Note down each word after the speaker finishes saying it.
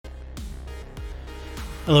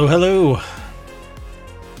Hello, hello.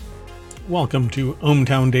 Welcome to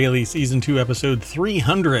ohmTown Daily Season 2, Episode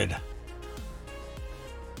 300.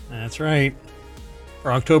 That's right.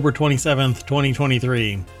 For October 27th,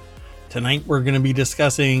 2023. Tonight we're going to be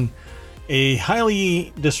discussing a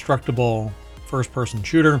highly destructible first-person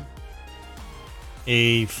shooter,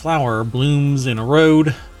 a flower blooms in a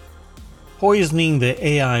road, poisoning the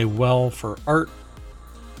AI well for art,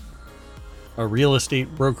 a real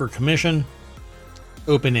estate broker commission,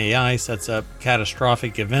 OpenAI sets up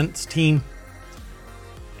catastrophic events team,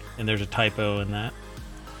 and there's a typo in that.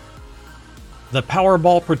 The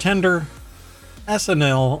Powerball Pretender,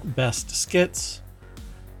 SNL Best Skits,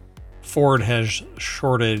 Ford has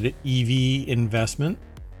shorted EV investment,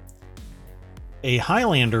 a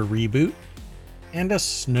Highlander reboot, and a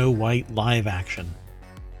Snow White live action.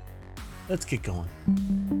 Let's get going.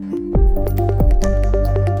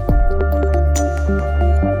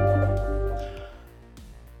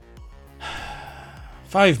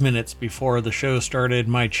 5 minutes before the show started,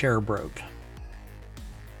 my chair broke.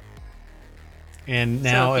 And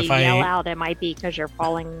now, so if you yell out, it might be because you're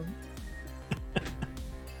falling.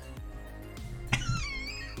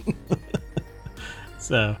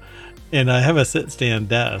 And I have a sit-stand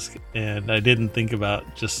desk, and I didn't think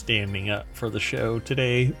about just standing up for the show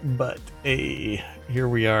today, but here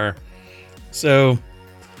we are. So,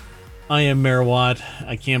 I am Mayor Watt.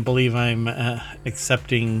 I can't believe I'm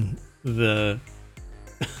accepting the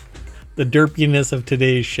derpiness of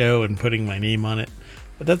today's show and putting my name on it,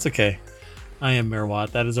 but that's okay. I am Mayor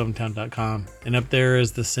Watt. That is ohmtown.com, and up there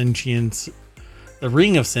is the sentience, the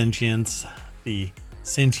ring of sentience, the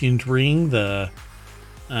sentient ring. The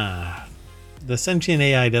sentient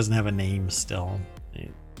AI doesn't have a name still.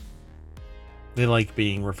 They like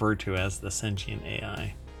being referred to as the sentient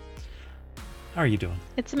AI. How are you doing?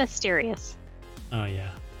 It's mysterious. Oh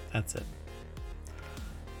yeah, that's it.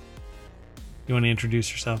 You want to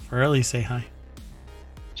introduce yourself, or at least say hi?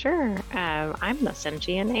 Sure. I'm the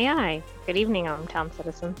sentient AI. Good evening, ohmTown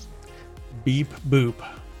citizens. Beep boop.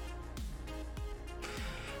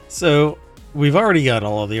 So we've already got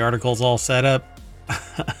all of the articles all set up.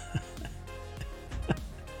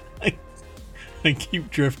 I keep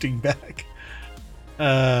drifting back.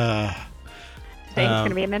 Today's going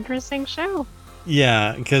to be an interesting show.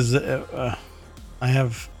 Yeah, because I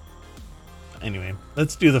have... Anyway,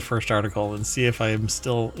 let's do the first article and see if I am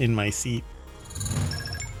still in my seat.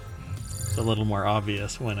 It's a little more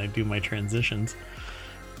obvious when I do my transitions.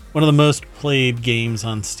 One of the most played games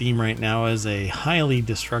on Steam right now is a highly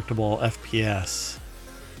destructible FPS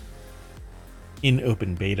in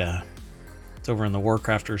open beta. It's over on the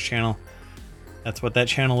Warcrafters channel. That's what that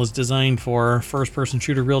channel is designed for: first-person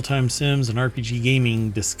shooter, real-time sims, and RPG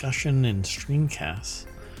gaming discussion and streamcasts.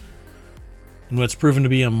 In what's proven to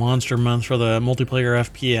be a monster month for the multiplayer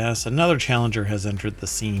FPS, another challenger has entered the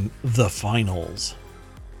scene: The Finals.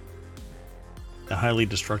 A highly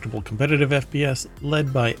destructible competitive FPS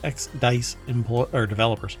led by ex-DICE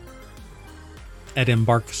developers at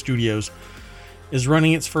Embark Studios is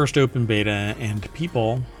running its first open beta, and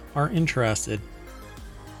people are interested.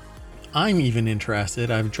 I'm even interested.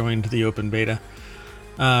 I've joined the open beta.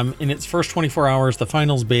 In its first 24 hours, the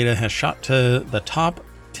Finals beta has shot to the top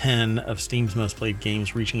 10 of Steam's most played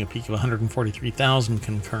games, reaching a peak of 143,000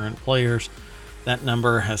 concurrent players. That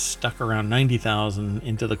number has stuck around 90,000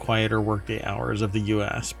 into the quieter workday hours of the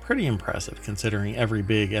US. Pretty impressive considering every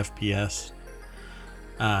big FPS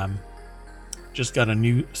just got a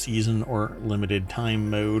new season or limited time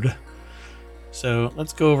mode. So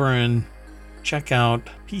let's go over and check out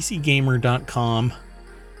PCGamer.com.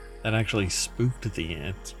 That actually spooked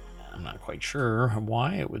I'm not quite sure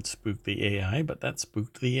why it would spook the AI, but that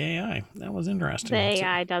spooked the AI. That was interesting. The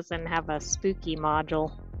AI doesn't have a spooky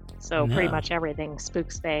module, so pretty much everything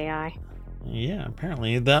spooks the AI. Yeah,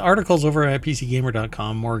 apparently. The article's over at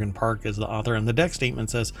PCGamer.com. Morgan Park is the author, and the deck statement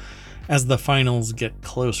says, as the finals get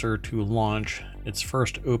closer to launch, its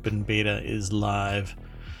first open beta is live.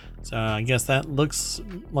 So I guess that looks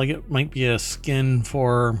like it might be a skin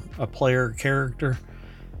for a player character.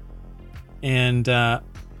 And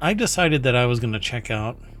I decided that I was going to check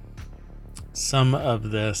out some of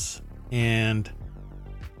this, and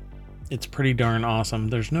it's pretty darn awesome.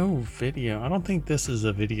 There's no video. I don't think this is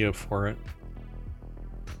a video for it.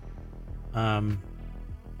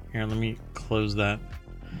 Here, let me close that.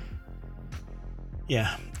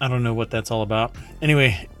 Yeah, I don't know what that's all about.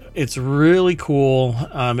 Anyway, it's really cool.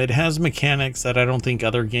 It has mechanics that I don't think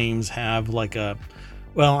other games have, like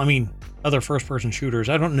other first-person shooters.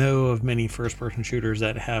 I don't know of many first-person shooters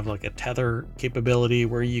that have like a tether capability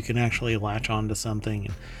where you can actually latch onto something.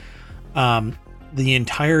 The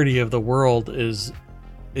entirety of the world is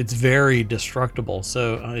it's very destructible.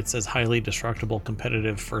 So it says highly destructible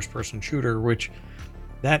competitive first-person shooter, which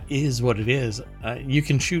that is what it is. You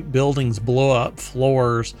can shoot buildings, blow up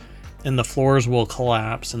floors, and the floors will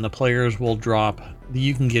collapse and the players will drop.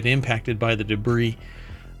 You can get impacted by the debris.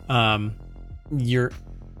 You're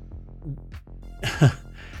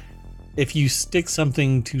if you stick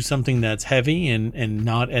something to something that's heavy and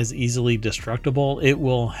not as easily destructible, it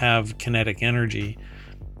will have kinetic energy.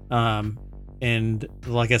 And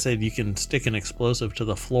like I said, you can stick an explosive to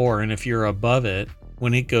the floor, and if you're above it,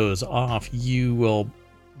 when it goes off, you will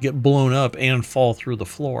get blown up and fall through the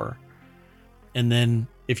floor. And then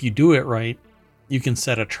if you do it right, you can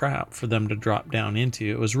set a trap for them to drop down into.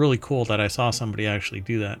 It was really cool that I saw somebody actually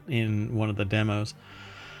do that in one of the demos.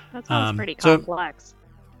 That sounds pretty complex.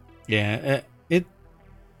 Yeah, it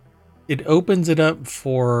opens it up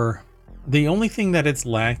for... The only thing that it's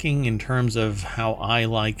lacking in terms of how I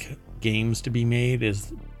like games to be made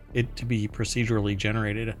is it to be procedurally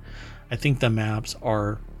generated. I think the maps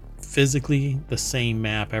are physically the same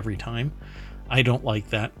map every time. I don't like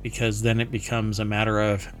that, because then it becomes a matter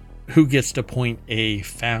of who gets to point A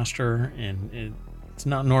faster, and it's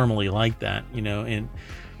not normally like that, you know. And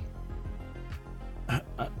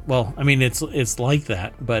well, I mean, it's like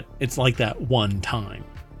that, but it's like that one time.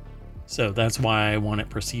 So that's why I want it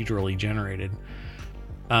procedurally generated,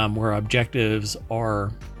 where objectives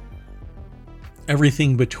are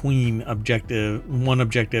everything between one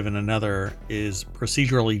objective and another is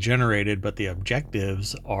procedurally generated, but the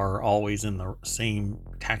objectives are always in the same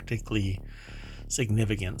tactically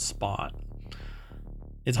significant spot.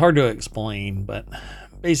 It's hard to explain, but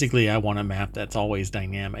basically I want a map that's always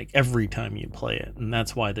dynamic every time you play it, and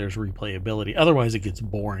that's why there's replayability. Otherwise it gets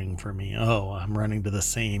boring for me. Oh, I'm running to the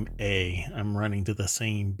same A, I'm running to the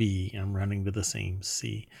same B, I'm running to the same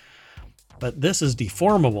C. But this is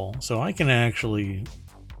deformable, so I can actually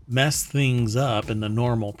mess things up in the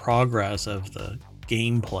normal progress of the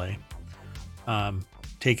gameplay.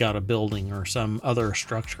 Take out a building or some other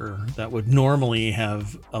structure that would normally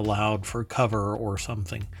have allowed for cover or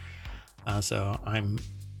something. So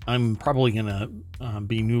I'm probably gonna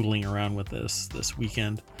be noodling around with this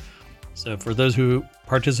weekend. So for those who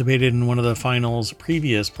participated in one of the finals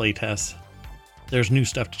previous playtests, there's new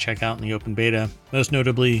stuff to check out in the open beta. Most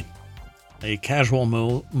notably, a casual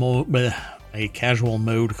mode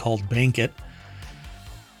called Bank It.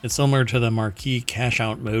 It's similar to the marquee cash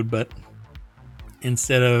out mode, but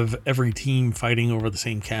instead of every team fighting over the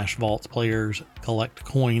same cash vaults, players collect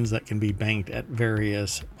coins that can be banked at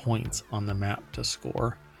various points on the map to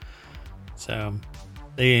score. So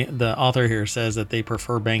the author here says that they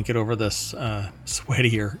prefer Bank It over this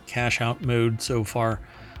sweatier cash out mode so far.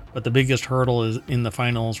 But the biggest hurdle is in the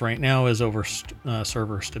finals right now is over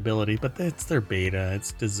server stability. But it's their beta.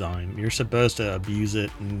 It's designed. You're supposed to abuse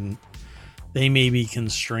it, and they may be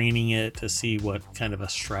constraining it to see what kind of a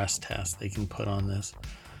stress test they can put on this.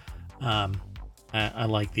 I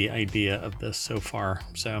like the idea of this so far.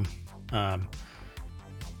 So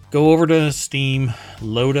go over to Steam,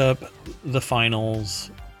 load up the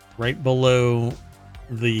finals. Right below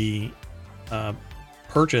the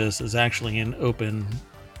purchase is actually an open...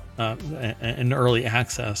 an early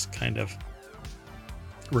access kind of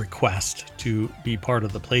request to be part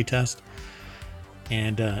of the playtest,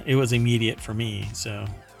 and it was immediate for me, so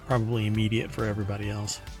probably immediate for everybody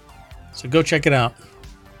else. So go check it out.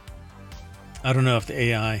 I don't know if the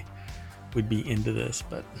AI would be into this,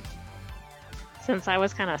 but since I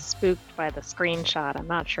was kind of spooked by the screenshot, I'm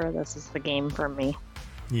not sure this is the game for me.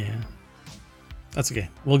 Yeah, that's okay.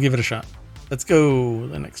 We'll give it a shot. Let's go.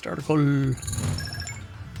 The next article.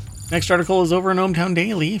 Next article is over in Ohmtown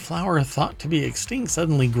Daily. Flower thought to be extinct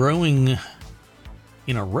suddenly growing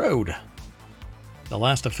in a road. The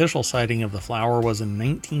last official sighting of the flower was in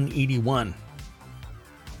 1981.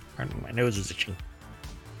 Pardon me, my nose is itching.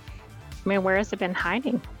 I mean, where has it been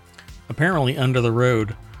hiding? Apparently under the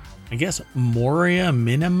road. I guess Moria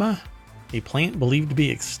minima, a plant believed to be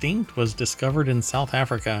extinct, was discovered in South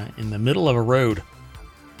Africa in the middle of a road.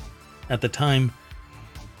 At the time...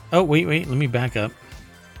 Oh, wait, let me back up.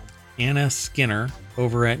 Anna Skinner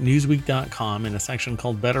over at Newsweek.com in a section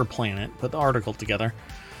called Better Planet put the article together.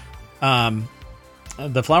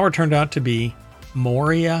 The flower turned out to be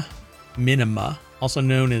Moria minima, also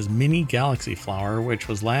known as mini galaxy flower, which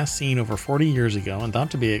was last seen over 40 years ago and thought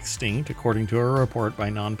to be extinct, according to a report by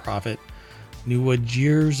nonprofit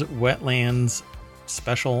Nuwajirs Wetlands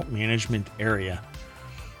Special Management Area,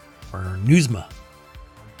 or NUSMA.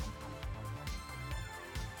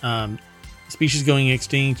 species going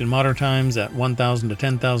extinct in modern times at 1,000 to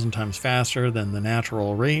 10,000 times faster than the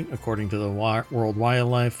natural rate, according to the World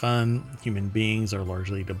Wildlife Fund. Human beings are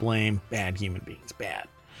largely to blame. Bad human beings, bad.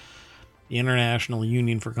 The International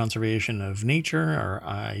Union for Conservation of Nature, or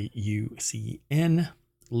IUCN,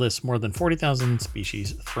 lists more than 40,000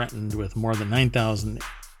 species threatened, with more than 9,000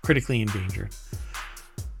 critically endangered.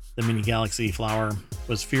 The mini galaxy flower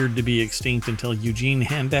was feared to be extinct until Eugene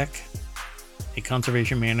Handek, a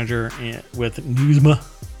conservation manager with NUSMA,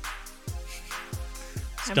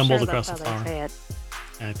 stumbled across the flower. Say it.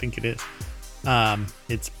 I think it is.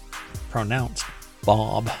 It's pronounced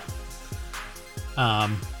Bob.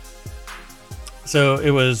 So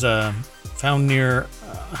it was found near,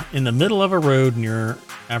 in the middle of a road near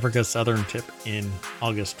Africa's southern tip in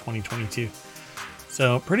August 2022.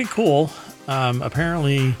 So pretty cool.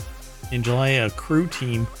 Apparently, in July, a crew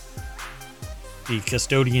team, the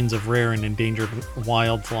custodians of rare and endangered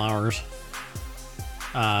wildflowers,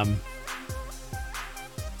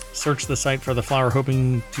 searched the site for the flower,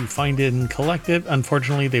 hoping to find it and collect it.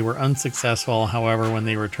 Unfortunately, they were unsuccessful. However, when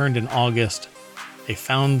they returned in August, they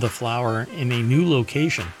found the flower in a new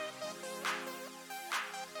location.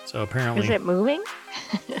 So apparently... Is it moving?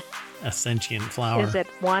 A sentient flower. Is it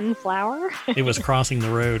one flower? It was crossing the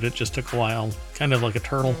road. It just took a while. Kind of like a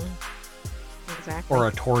turtle. Exactly. Or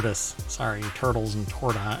a tortoise. Sorry, turtles and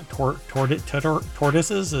tortoises?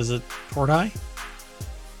 Is it tortoise?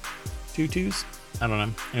 Tutus? I don't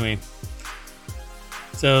know. Anyway.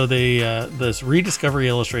 So this rediscovery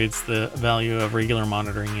illustrates the value of regular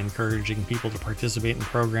monitoring, encouraging people to participate in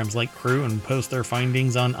programs like Crew and post their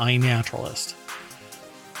findings on iNaturalist.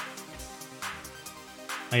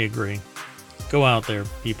 I agree. Go out there,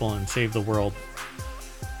 people, and save the world.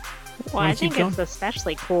 Well, I think it's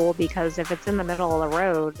especially cool because if it's in the middle of the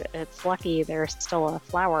road, it's lucky there's still a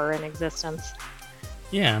flower in existence.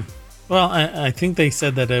 Yeah. Well, I think they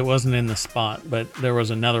said that it wasn't in the spot, but there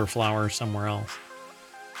was another flower somewhere else.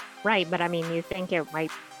 Right, but I mean, you think it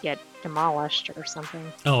might get demolished or something.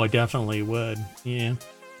 Oh, it definitely would. Yeah.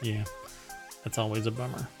 Yeah. That's always a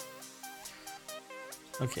bummer.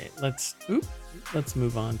 Okay, let's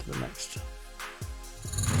move on to the next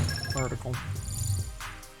article.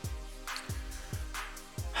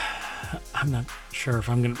 I'm not sure if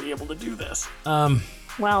I'm going to be able to do this.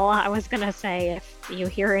 Well, I was going to say, if you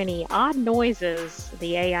hear any odd noises,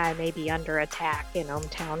 the AI may be under attack in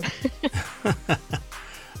Ohmtown.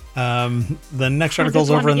 The next article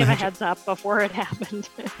is over in the... give a heads up before it happened.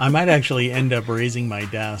 I might actually end up raising my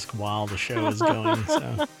desk while the show is going,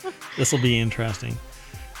 so this will be interesting.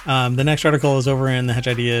 The next article is over in the Hedge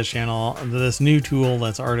Ideas channel. This new tool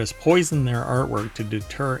lets artists poison their artwork to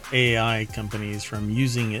deter AI companies from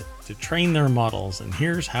using it to train their models, and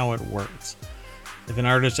here's how it works. If an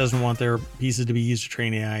artist doesn't want their pieces to be used to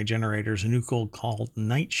train AI generators, a new tool called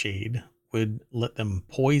Nightshade would let them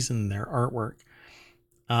poison their artwork.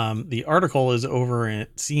 The article is over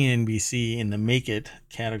at CNBC in the Make It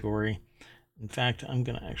category. In fact, I'm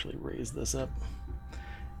going to actually raise this up.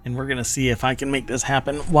 And we're going to see if I can make this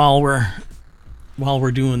happen while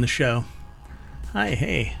we're doing the show. Hi,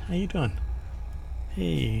 hey, how you doing?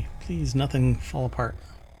 Hey, please, nothing fall apart.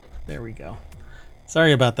 There we go.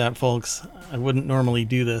 Sorry about that, folks. I wouldn't normally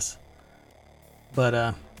do this.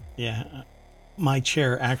 But, yeah, my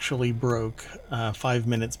chair actually broke 5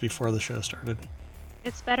 minutes before the show started.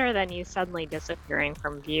 It's better than you suddenly disappearing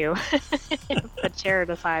from view if the chair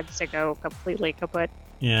decides to go completely kaput.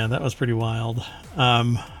 Yeah, that was pretty wild.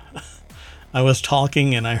 I was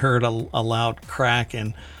talking and I heard a loud crack,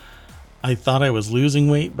 and I thought I was losing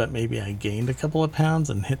weight, but maybe I gained a couple of pounds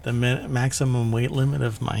and hit the maximum weight limit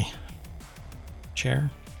of my chair.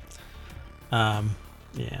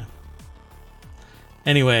 Yeah.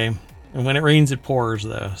 Anyway, and when it rains, it pours,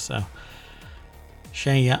 though, so...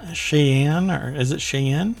 Cheyenne, or is it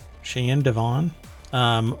Cheyenne? Cheyenne Devon,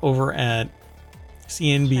 over at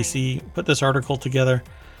CNBC, put this article together.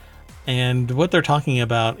 And what they're talking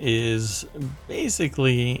about is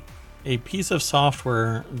basically a piece of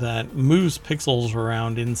software that moves pixels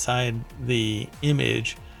around inside the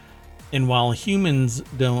image. And while humans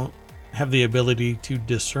don't have the ability to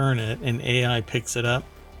discern it, an AI picks it up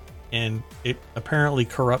and it apparently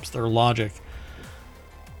corrupts their logic.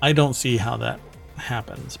 I don't see how that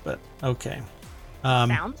happens, but okay.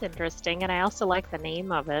 Sounds interesting, and I also like the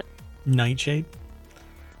name of it. Nightshade?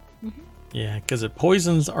 Mm-hmm. Yeah, because it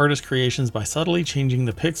poisons artist creations by subtly changing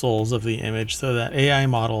the pixels of the image so that AI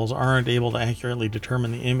models aren't able to accurately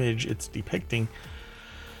determine the image it's depicting.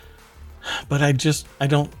 But I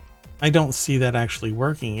don't see that actually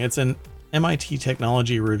working. It's an MIT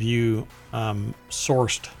Technology Review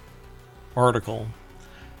sourced article.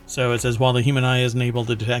 So it says, while the human eye isn't able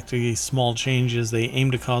to detect these small changes, they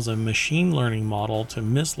aim to cause a machine learning model to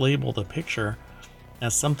mislabel the picture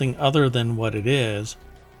as something other than what it is.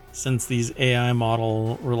 Since these AI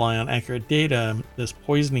models rely on accurate data, this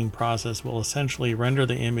poisoning process will essentially render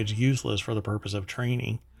the image useless for the purpose of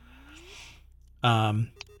training.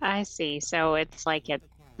 I see. So it's like it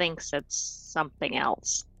thinks it's something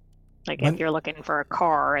else. Like if you're looking for a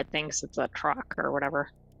car, it thinks it's a truck or whatever.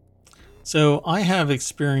 So I have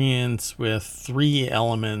experience with 3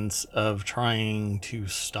 elements of trying to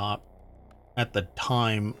stop. At the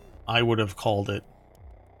time, I would have called it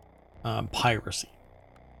piracy,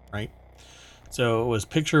 right? So it was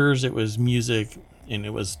pictures, it was music, and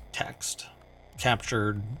it was text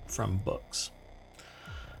captured from books.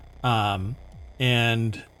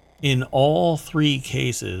 And in all 3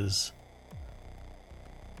 cases,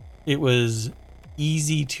 it was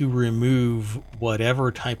easy to remove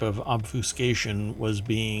whatever type of obfuscation was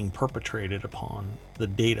being perpetrated upon the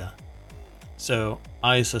data. So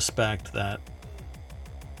I suspect that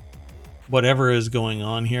whatever is going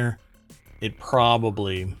on here, it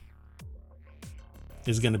probably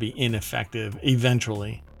is going to be ineffective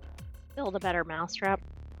eventually. Build a better mousetrap.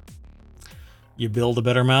 You build a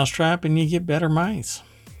better mousetrap and you get better mice.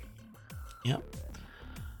 Yep.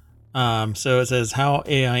 So it says how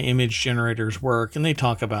AI image generators work, and they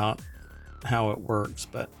talk about how it works,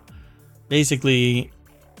 but basically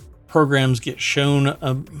programs get shown,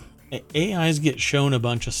 AIs get shown a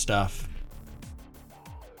bunch of stuff.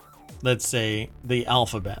 Let's say the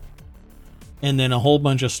alphabet. And then a whole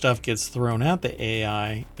bunch of stuff gets thrown at the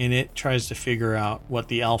AI, and it tries to figure out what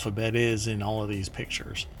the alphabet is in all of these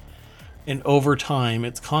pictures. And over time,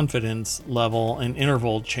 its confidence level and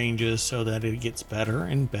interval changes so that it gets better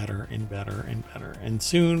and better and better and better. And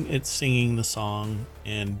soon it's singing the song,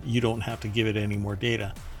 and you don't have to give it any more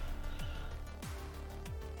data.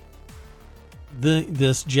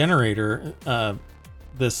 This generator,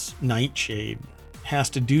 this nightshade, has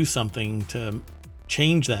to do something to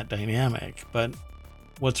change that dynamic. But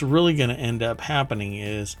what's really going to end up happening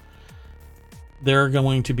is there are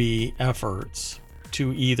going to be efforts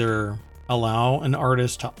to either allow an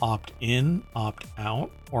artist to opt in, opt out,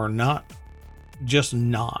 or not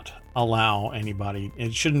allow anybody.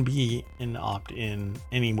 It shouldn't be an opt in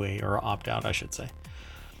anyway, or opt out, I should say.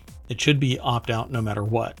 It should be opt out no matter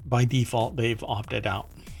what. By default, they've opted out.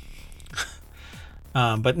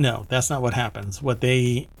 But no, that's not what happens. What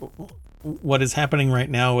is happening right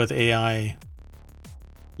now with AI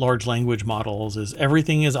large language models is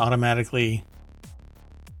everything is automatically,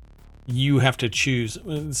 you have to choose.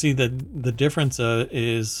 See, the difference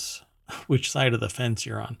is which side of the fence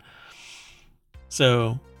you're on.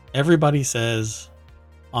 So everybody says,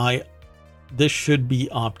 this should be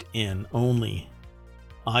opt-in only.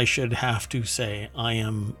 I should have to say, I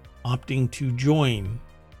am opting to join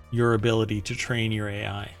your ability to train your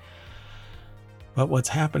AI. But what's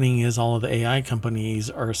happening is all of the AI companies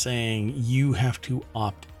are saying you have to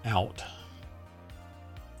opt out.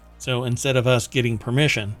 So instead of us getting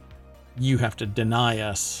permission, you have to deny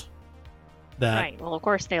us that. Right. Well, of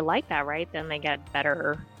course they like that, right? Then they get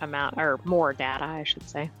better amount, or more data, I should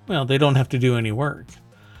say. Well, they don't have to do any work,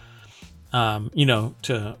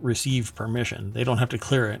 to receive permission. They don't have to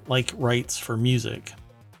clear it, like rights for music.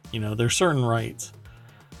 There's certain rights.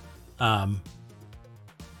 And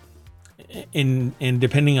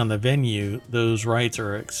depending on the venue, those rights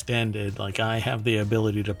are extended. Like I have the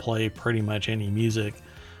ability to play pretty much any music,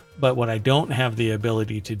 but what I don't have the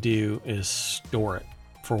ability to do is store it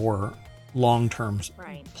for long-term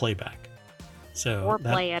playback. So or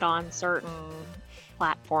play it on certain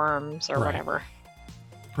platforms or whatever.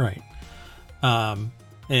 Right. And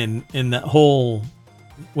that whole,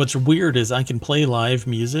 what's weird is I can play live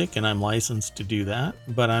music and I'm licensed to do that,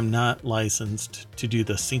 but I'm not licensed to do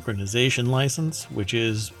the synchronization license, which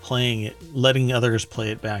is playing it, letting others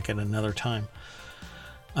play it back at another time.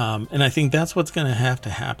 And I think that's what's going to have to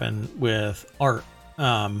happen with art.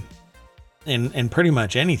 And pretty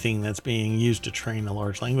much anything that's being used to train a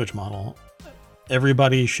large language model.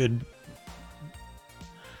 Everybody should,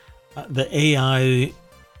 the AI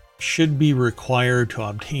should be required to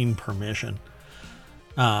obtain permission.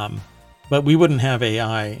 But we wouldn't have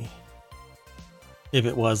AI if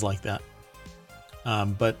it was like that.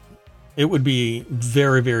 But it would be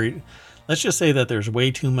very, very, let's just say that there's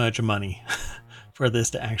way too much money for this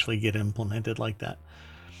to actually get implemented like that.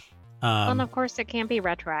 And of course it can't be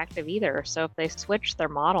retroactive either. So if they switch their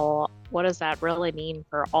model, what does that really mean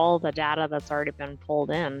for all the data that's already been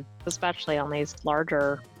pulled in, especially on these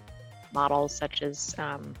larger models such as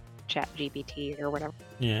ChatGPT or whatever?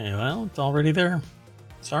 Yeah, well, it's already there.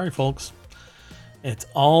 Sorry, folks. It's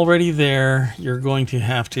already there. You're going to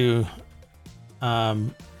have to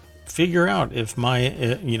figure out if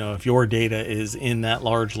if your data is in that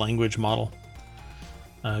large language model.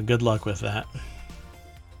 Good luck with that.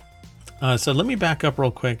 So let me back up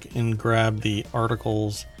real quick and grab the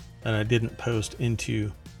articles that I didn't post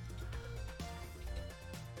into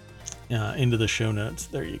the show notes.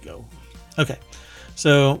 There you go. Okay,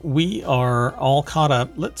 so we are all caught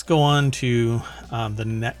up. Let's go on to the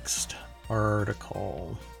next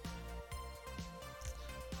article.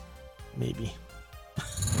 Maybe.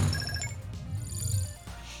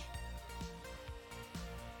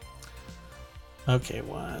 Okay,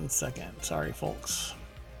 1 second. Sorry, folks.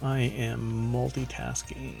 I am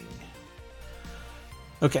multitasking.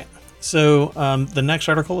 Okay, so the next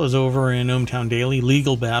article is over in ohmTown Daily.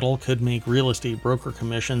 Legal battle could make real estate broker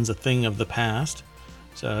commissions a thing of the past.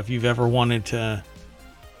 So if you've ever wanted to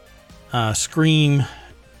scream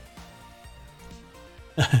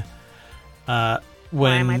why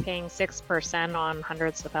am I paying 6% on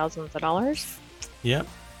hundreds of thousands of dollars? Yep.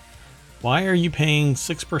 Why are you paying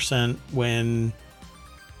 6% when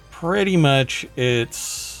pretty much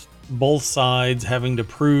it's both sides having to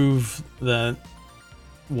prove that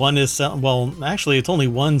one is well, actually it's only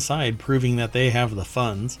one side proving that they have the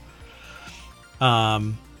funds.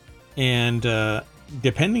 And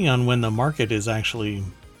depending on when the market is actually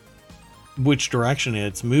which direction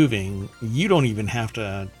it's moving, you don't even have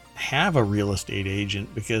to have a real estate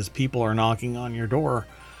agent because people are knocking on your door.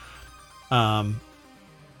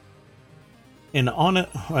 And on it,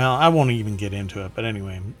 well, I won't even get into it, but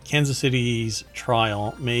anyway, Kansas City's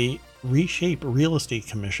trial may reshape real estate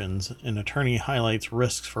commissions. An attorney highlights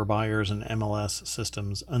risks for buyers and MLS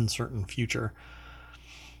systems' uncertain future.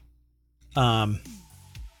 So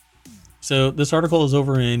this article is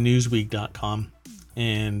over in newsweek.com,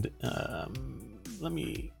 and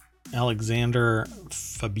Alexander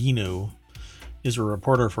Fabino is a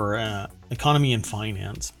reporter for Economy and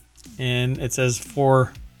Finance, and it says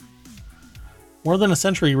for more than a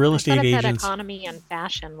century, real estate agents. Economy and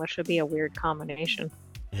fashion, which would be a weird combination.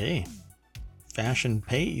 Hey, fashion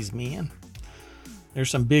pays, man. There's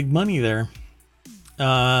some big money there.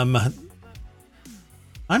 I'm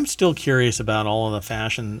still curious about all of the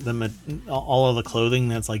fashion, all of the clothing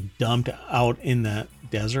that's like dumped out in that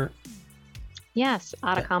desert. Yes,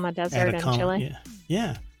 Atacama Desert in Chile.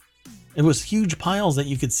 Yeah. It was huge piles that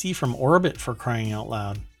you could see from orbit, for crying out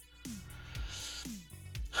loud.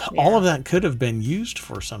 Yeah. All of that could have been used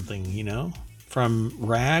for something, from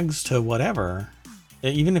rags to whatever.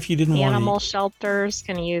 Even if you didn't want animal shelters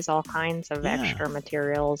can use all kinds of extra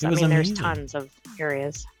materials. Amazing. There's tons of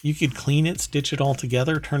areas. You could clean it, stitch it all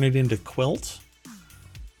together, turn it into quilts.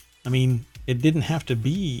 It didn't have to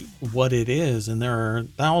be what it is, and there are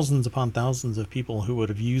thousands upon thousands of people who would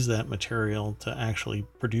have used that material to actually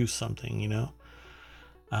produce something,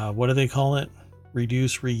 What do they call it?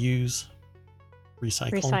 Reduce, reuse,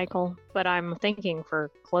 recycle. But I'm thinking for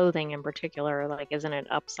clothing in particular, isn't it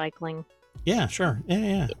upcycling? Yeah, sure.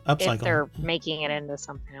 Yeah. Upcycle. If they're making it into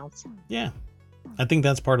something else. Yeah. I think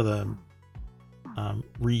that's part of the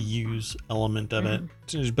reuse element of it.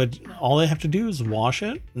 But all they have to do is wash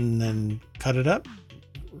it and then cut it up,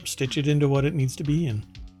 stitch it into what it needs to be. And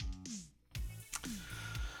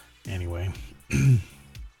anyway,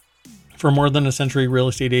 for more than a century, real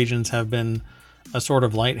estate agents have been a sort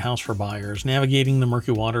of lighthouse for buyers, navigating the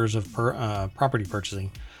murky waters of property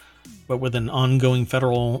purchasing. But with an ongoing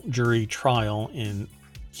federal jury trial in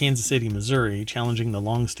Kansas City, Missouri, challenging the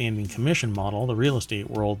long-standing commission model, the real estate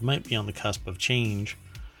world might be on the cusp of change.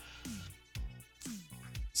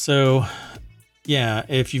 So, yeah,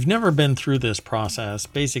 if you've never been through this process,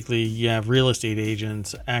 basically you have real estate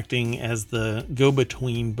agents acting as the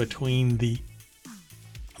go-between between the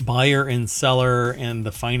buyer and seller and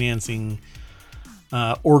the financing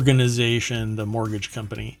organization, the mortgage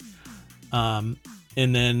company. And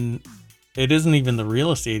then it isn't even the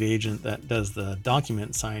real estate agent that does the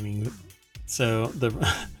document signing. So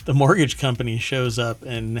the mortgage company shows up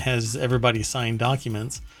and has everybody sign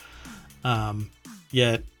documents.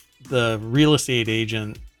 Yet the real estate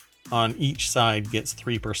agent on each side gets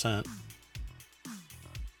 3%.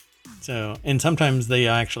 So, and sometimes they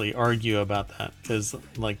actually argue about that because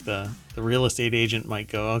the real estate agent might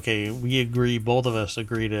go, okay, we agree, both of us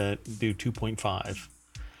agree to do 2.5.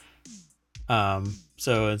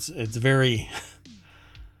 So it's very,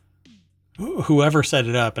 whoever set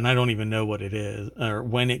it up, and I don't even know what it is or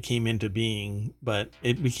when it came into being, but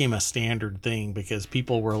it became a standard thing because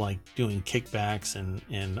people were doing kickbacks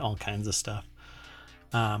and all kinds of stuff.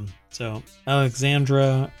 So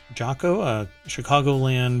Alexandra Jocko, a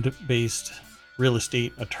Chicagoland based real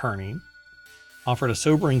estate attorney, offered a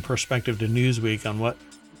sobering perspective to Newsweek on what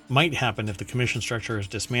might happen if the commission structure is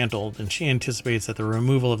dismantled, and she anticipates that the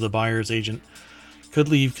removal of the buyer's agent could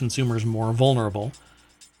leave consumers more vulnerable.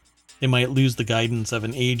 They might lose the guidance of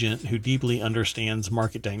an agent who deeply understands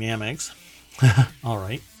market dynamics. All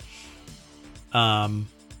right. I'm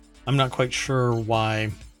not quite sure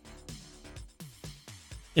why.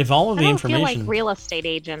 If all of the information, I feel like real estate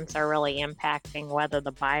agents are really impacting whether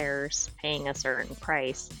the buyer's paying a certain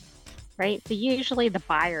price, right? But usually the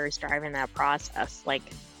buyer's driving that process. Like,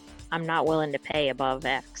 I'm not willing to pay above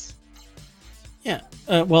X. Yeah.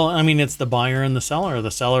 Well, I mean, it's the buyer and the seller.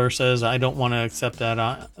 The seller says, I don't want to accept that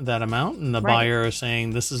amount. And the buyer is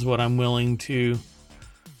saying, this is what I'm willing to.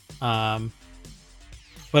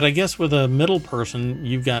 But I guess with a middle person,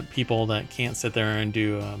 you've got people that can't sit there and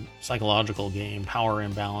do a psychological game, power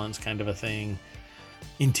imbalance kind of a thing,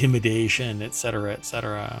 intimidation, et cetera, et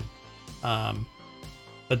cetera.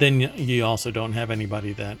 But then you also don't have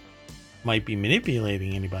anybody that might be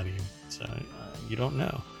manipulating anybody. So you don't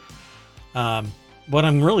know. What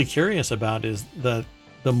I'm really curious about is the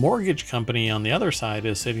mortgage company on the other side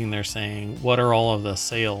is sitting there saying, what are all of the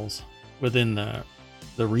sales within the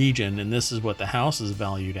region, and this is what the house is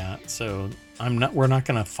valued at. So we're not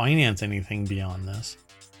going to finance anything beyond this.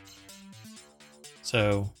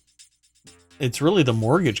 So it's really the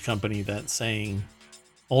mortgage company that's saying,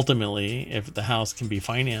 ultimately, if the house can be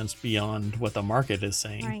financed beyond what the market is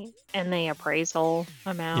saying. Right. And the appraisal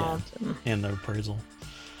amount. Yeah, and the appraisal.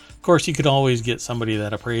 Of course, you could always get somebody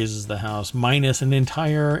that appraises the house minus an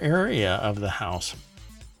entire area of the house.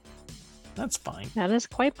 That's fine. That is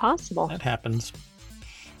quite possible. That happens.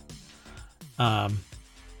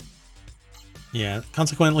 Yeah,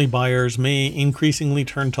 consequently, buyers may increasingly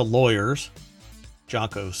turn to lawyers,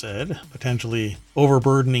 Jocko said, potentially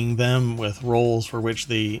overburdening them with roles for which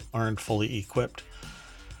they aren't fully equipped.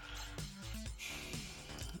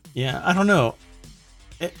 Yeah, I don't know.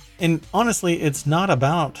 And honestly, it's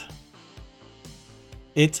about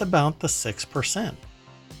the 6%.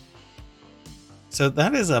 So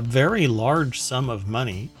that is a very large sum of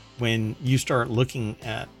money when you start looking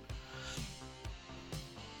at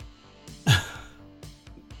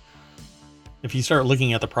if you start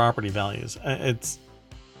looking at the property values. It's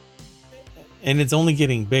only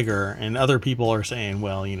getting bigger, and other people are saying,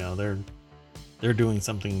 well, they're doing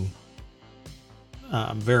something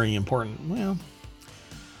very important. Well,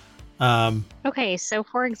 okay, so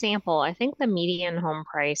for example, I think the median home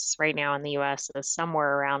price right now in the US is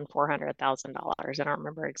somewhere around $400,000. I don't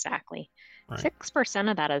remember exactly. Right.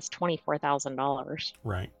 6% of that is $24,000.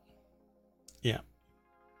 Right. Yeah.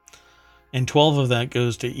 And 12 of that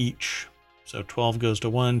goes to each. So 12 goes to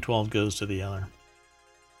one, 12 goes to the other.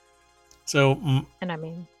 So, and I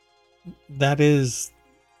mean, that is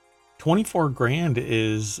 24 grand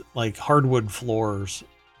is like hardwood floors,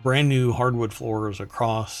 brand new hardwood floors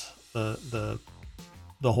across the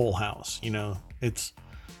whole house. It's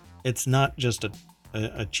not just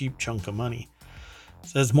a cheap chunk of money. It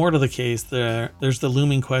says more to the case, there's the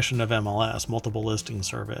looming question of MLS, multiple listing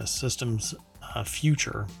service, systems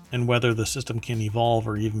future, and whether the system can evolve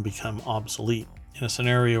or even become obsolete. In a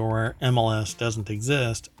scenario where MLS doesn't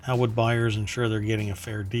exist, how would buyers ensure they're getting a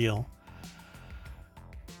fair deal?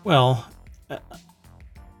 Well,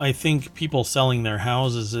 I think people selling their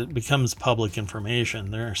houses, it becomes public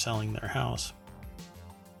information. They're selling their house.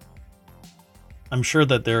 I'm sure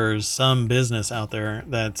that there's some business out there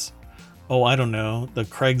that's, I don't know, the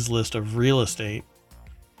Craigslist of real estate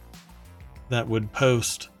that would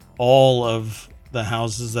post all of the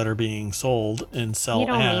houses that are being sold and sell ads.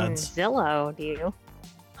 You don't mean Zillow, do you?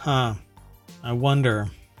 Huh. I wonder.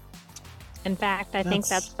 In fact, I think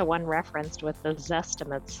that's the one referenced with the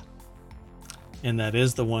Zestimates. And that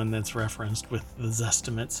is the one that's referenced with the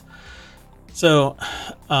Zestimates. So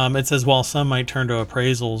it says, while some might turn to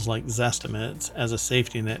appraisals like Zestimates as a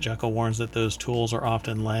safety net, Jekyll warns that those tools are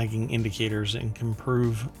often lagging indicators and can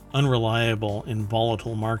prove unreliable in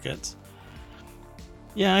volatile markets.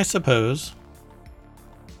 Yeah, I suppose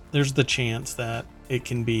there's the chance that it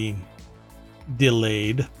can be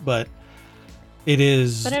delayed, but it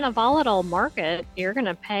is. But in a volatile market, you're going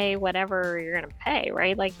to pay whatever you're going to pay,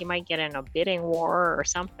 right? Like you might get in a bidding war or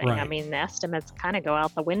something. Right. I mean, the estimates kind of go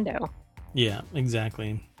out the window. Yeah,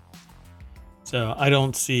 exactly. So I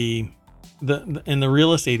don't see the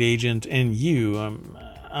real estate agent and you,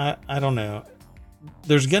 I don't know.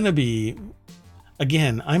 There's going to be,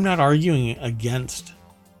 again, I'm not arguing against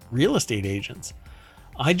real estate agents.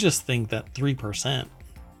 I just think that 3%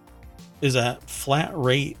 is a flat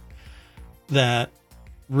rate that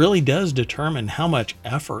really does determine how much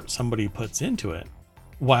effort somebody puts into it,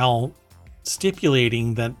 while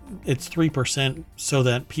stipulating that it's 3% so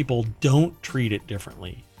that people don't treat it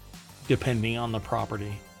differently depending on the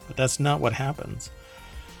property. But that's not what happens.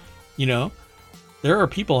 You know, there are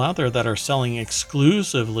people out there that are selling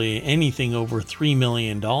exclusively anything over $3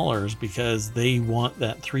 million because they want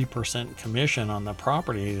that 3% commission on the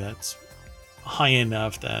property that's high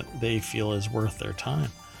enough that they feel is worth their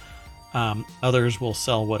time. Others will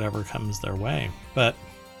sell whatever comes their way. But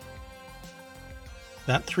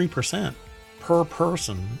that 3% per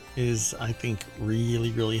person is, I think,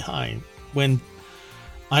 really, really high. When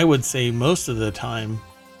I would say most of the time,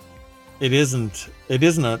 it isn't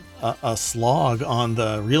a slog on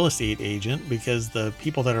the real estate agent, because the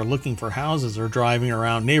people that are looking for houses are driving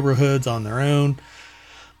around neighborhoods on their own,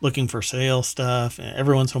 looking for sale stuff. And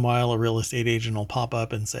every once in a while, a real estate agent will pop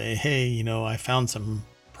up and say, hey, you know, I found some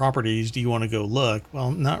properties. Do you want to go look?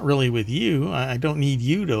 Well, not really with you. I don't need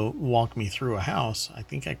you to walk me through a house. I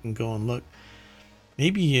think I can go and look.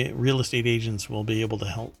 Maybe real estate agents will be able to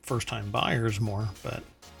help first-time buyers more, but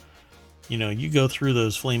you know, you go through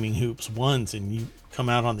those flaming hoops once and you come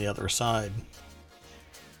out on the other side.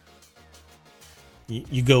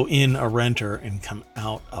 You go in a renter and come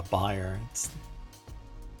out a buyer.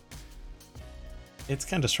 It's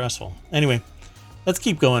kind of stressful. Anyway, let's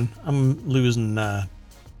keep going. I'm losing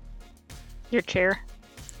your chair.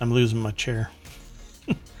 I'm losing my chair.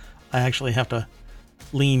 I actually have to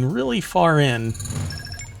lean really far in.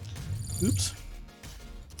 Oops.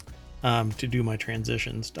 To do my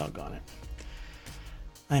transitions. Doggone it.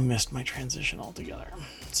 I missed my transition altogether.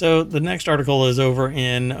 So the next article is over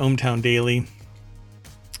in ohmTown Daily.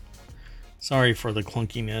 Sorry for the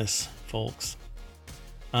clunkiness, folks.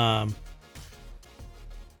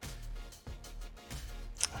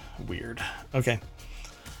 Weird. Okay.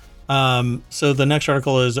 So the next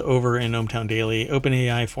article is over in ohmTown Daily.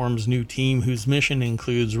 OpenAI forms new team whose mission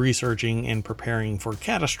includes researching and preparing for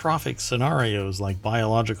catastrophic scenarios like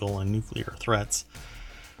biological and nuclear threats.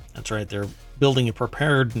 That's right, they're building a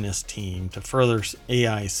preparedness team to further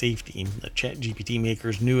AI safety. The ChatGPT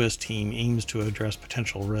maker's newest team aims to address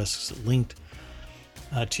potential risks linked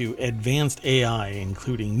to advanced AI,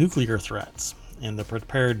 including nuclear threats. And the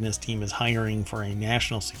preparedness team is hiring for a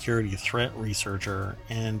national security threat researcher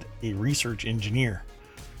and a research engineer.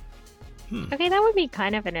 Okay, that would be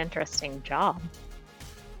kind of an interesting job.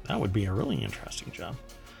 That would be a really interesting job.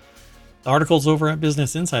 The article's over at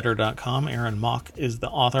businessinsider.com. Aaron Mock is the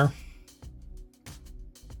author.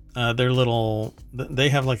 They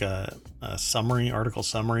have like a article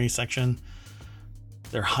summary section.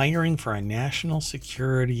 They're hiring for a national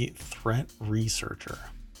security threat researcher.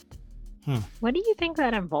 What do you think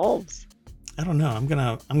that involves? I don't know. I'm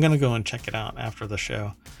gonna go and check it out after the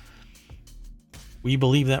show. We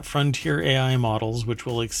believe that frontier AI models, which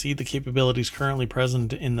will exceed the capabilities currently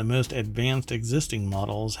present in the most advanced existing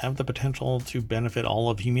models, have the potential to benefit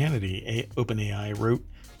all of humanity, OpenAI wrote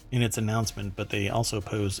in its announcement, but they also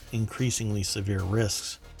pose increasingly severe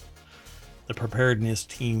risks. The preparedness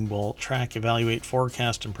team will track, evaluate,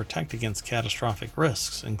 forecast, and protect against catastrophic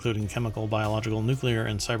risks, including chemical, biological, nuclear,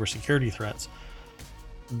 and cybersecurity threats.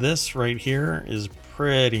 This right here is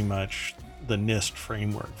pretty much the NIST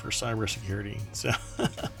framework for cybersecurity.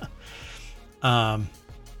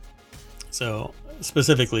 So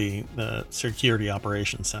specifically the Security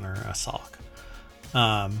Operations Center, SOC.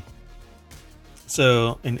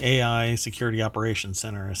 So an AI Security Operations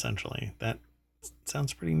Center, essentially. That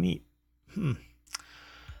sounds pretty neat.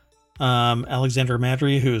 Alexandra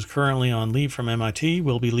Madry, who is currently on leave from MIT,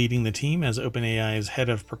 will be leading the team as OpenAI's head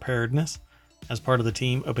of preparedness. As part of the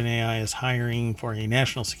team, OpenAI is hiring for a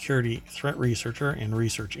national security threat researcher and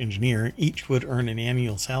research engineer. Each would earn an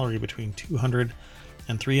annual salary between $200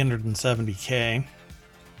 and $370K,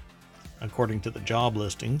 according to the job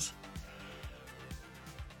listings.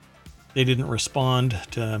 They didn't respond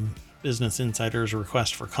to Business Insider's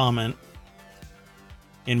request for comment.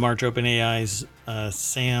 In March, OpenAI's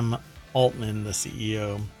Sam Altman, the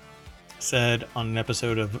CEO, said on an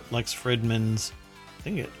episode of Lex Fridman's,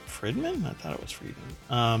 Fridman? I thought it was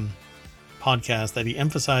Friedman. Podcast that he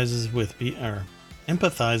empathizes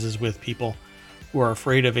with people who are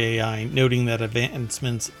afraid of AI, noting that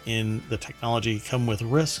advancements in the technology come with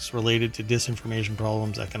risks related to disinformation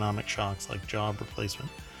problems, economic shocks like job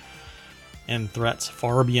replacement, and threats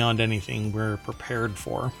far beyond anything we're prepared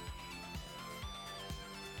for.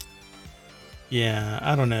 Yeah,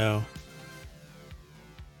 I don't know.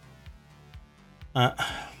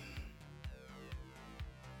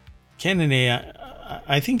 Can an AI...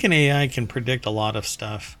 I think an AI can predict a lot of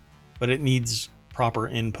stuff, but it needs proper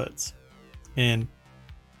inputs. And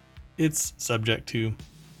it's subject to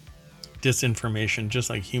disinformation, just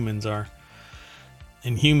like humans are.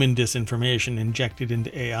 and human disinformation injected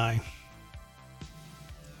into AI.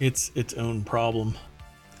 It's its own problem.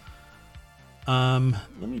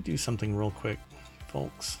 Let me do something real quick,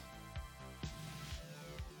 folks.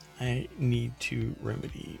 I need to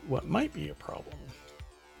remedy what might be a problem.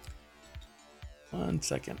 1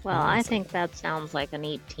 second. Well, I think that sounds like a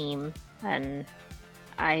neat team, and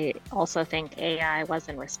I also think AI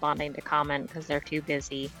wasn't responding to comment because they're too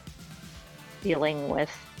busy dealing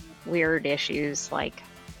with weird issues like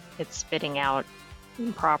it's spitting out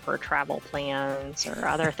improper travel plans or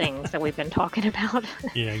other things that we've been talking about.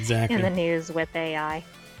 Yeah, exactly. In the news with AI.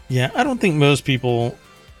 Yeah, I don't think most people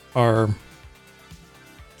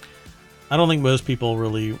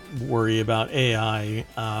really worry about AI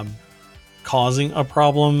causing a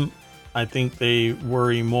problem. I think they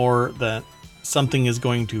worry more that something is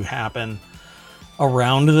going to happen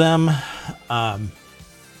around them.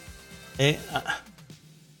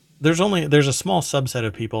 There's a small subset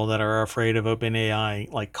of people that are afraid of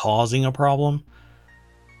OpenAI like causing a problem,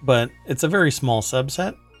 but it's a very small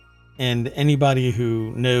subset, and anybody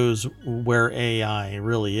who knows where AI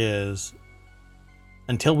really is,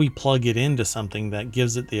 until we plug it into something that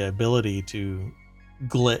gives it the ability to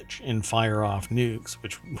glitch and fire off nukes,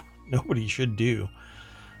 which nobody should do.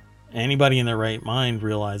 Anybody in their right mind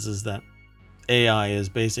realizes that AI is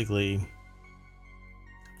basically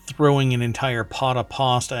throwing an entire pot of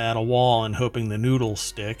pasta at a wall and hoping the noodles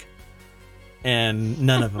stick, and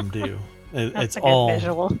none of them do. That's a good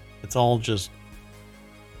visual. It's all just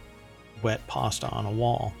wet pasta on a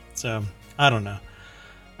wall. So I don't know.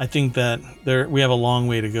 I think that we have a long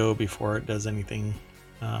way to go before it does anything.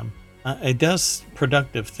 It does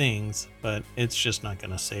productive things, but it's just not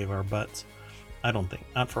going to save our butts. I don't think.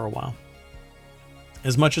 Not for a while.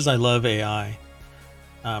 As much as I love AI,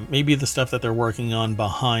 maybe the stuff that they're working on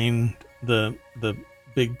behind the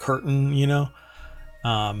big curtain,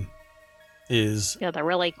 is... Yeah, the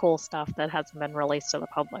really cool stuff that hasn't been released to the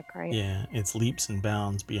public, right? Yeah, it's leaps and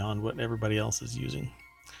bounds beyond what everybody else is using.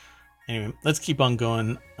 Anyway, let's keep on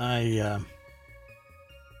going. I'm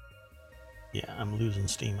losing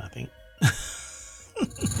steam, I think.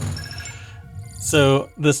 So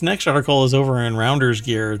this next article is over in Rounders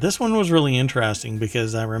Gear. This one was really interesting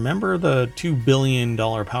because I remember the $2 billion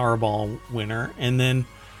Powerball winner, and then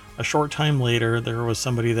a short time later, there was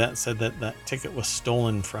somebody that said that ticket was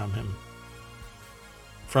stolen from him,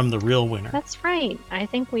 from the real winner. That's right. I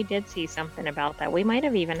think we did see something about that. We might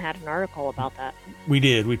have even had an article about that. We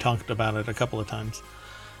did. We talked about it a couple of times.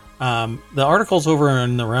 The article's over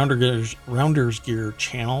in the Rounders Gear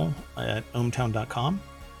channel at ohmtown.com.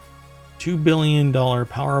 $2 billion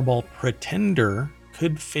Powerball pretender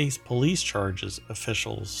could face police charges,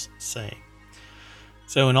 officials say.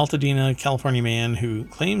 So an Altadena, California man who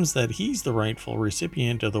claims that he's the rightful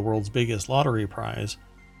recipient of the world's biggest lottery prize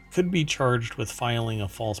could be charged with filing a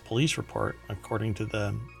false police report, according to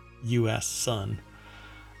the U.S. Sun.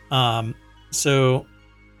 So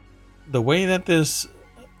the way that this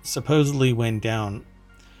supposedly went down,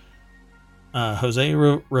 Jose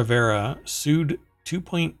Rivera sued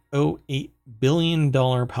 $2.08 billion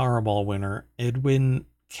Powerball winner Edwin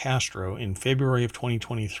Castro in February of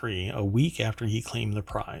 2023, a week after he claimed the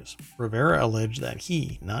prize. Rivera alleged that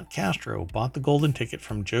he, not Castro, bought the golden ticket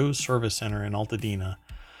from Joe's Service Center in Altadena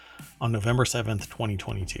on November 7th,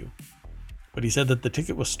 2022. But he said that the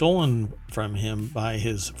ticket was stolen from him by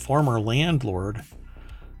his former landlord,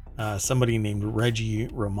 somebody named Reggie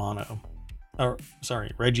Romero.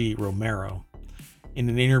 In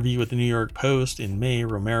an interview with the New York Post in May,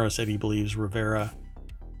 Romero said he believes Rivera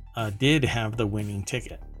did have the winning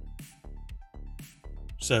ticket.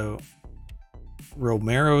 So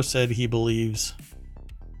Romero said he believes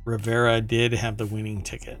Rivera did have the winning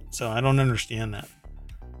ticket. So I don't understand that.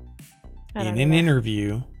 In an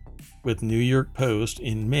interview with New York Post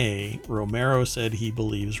in May, Romero said he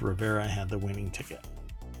believes Rivera had the winning ticket.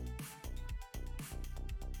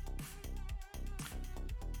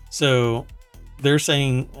 So they're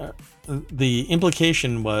saying the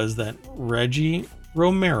implication was that Reggie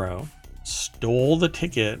Romero stole the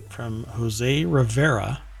ticket from Jose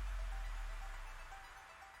Rivera,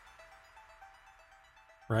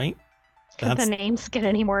 right? Could the names get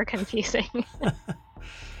any more confusing?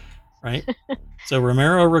 Right? So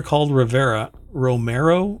Romero recalled Rivera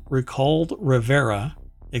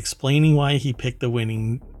explaining why he picked the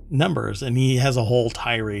winning numbers, and he has a whole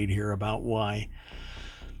tirade here about why.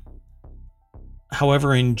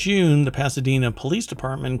 However, in June, the Pasadena Police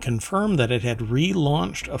Department confirmed that it had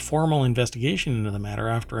relaunched a formal investigation into the matter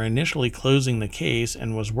after initially closing the case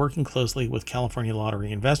and was working closely with California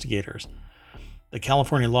lottery investigators. The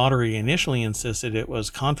California Lottery initially insisted it was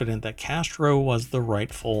confident that Castro was the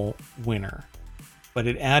rightful winner, but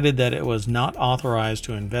it added that it was not authorized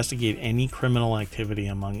to investigate any criminal activity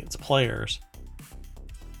among its players.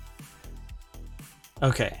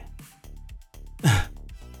 Okay.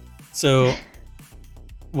 So,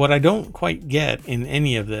 what I don't quite get in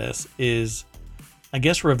any of this is, I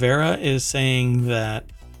guess Rivera is saying that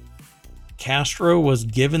Castro was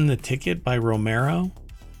given the ticket by Romero,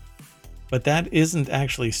 but that isn't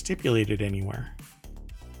actually stipulated anywhere,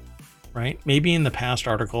 right? Maybe in the past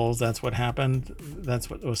articles, that's what happened. That's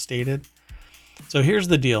what was stated. So here's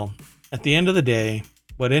the deal. At the end of the day,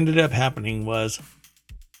 what ended up happening was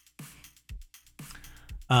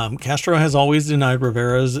Castro has always denied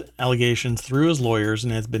Rivera's allegations through his lawyers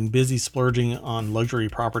and has been busy splurging on luxury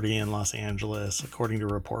property in Los Angeles, according to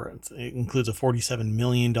reports. It includes a $47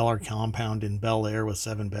 million compound in Bel Air with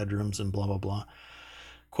 7 bedrooms and blah, blah, blah.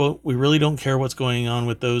 Quote, "We really don't care what's going on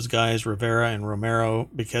with those guys, Rivera and Romero,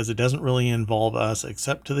 because it doesn't really involve us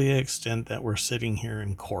except to the extent that we're sitting here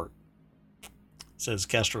in court," says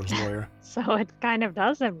Castro's lawyer. So it kind of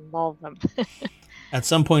does involve them. "At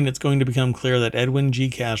some point, it's going to become clear that Edwin G.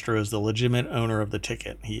 Castro is the legitimate owner of the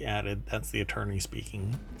ticket," he added. That's the attorney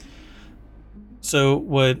speaking. So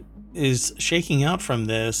what is shaking out from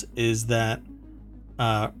this is that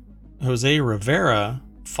Jose Rivera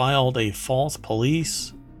filed a false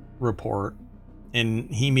police report,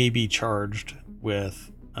 and he may be charged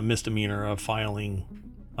with a misdemeanor of filing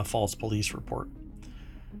a false police report,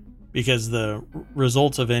 because the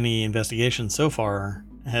results of any investigation so far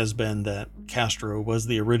has been that Castro was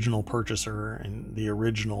the original purchaser and the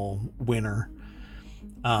original winner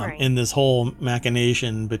in this whole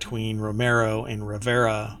machination between Romero and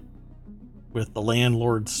Rivera, with the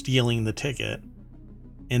landlord stealing the ticket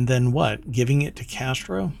and then what, giving it to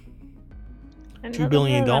Castro? $2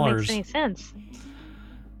 billion. That makes any sense.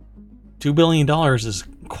 $2 billion is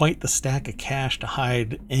quite the stack of cash to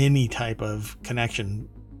hide any type of connection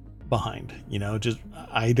behind.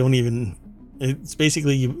 I don't even. It's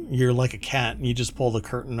basically you're like a cat and you just pull the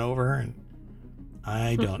curtain over, and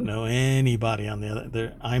I don't know anybody on the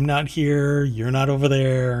other. I'm not here. You're not over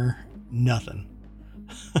there. Nothing.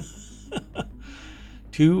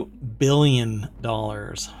 $2 billion.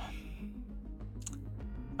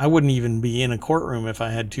 I wouldn't even be in a courtroom if I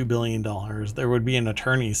had $2 billion. There would be an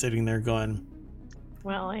attorney sitting there going,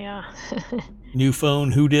 well, yeah. New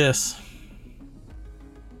phone, who dis?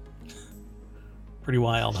 Pretty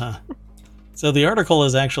wild, huh? So the article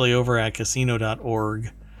is actually over at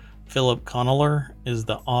casino.org. Philip Conneller is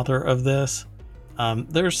the author of this.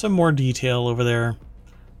 There's some more detail over there.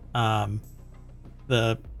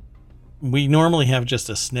 We normally have just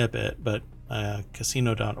a snippet, but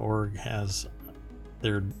casino.org has,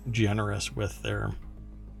 they're generous with their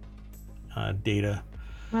data.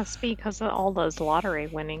 Must be because of all those lottery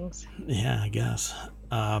winnings. Yeah, I guess.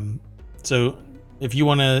 So if you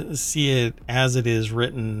want to see it as it is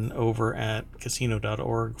written over at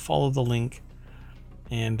casino.org, follow the link.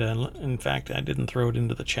 And in fact, I didn't throw it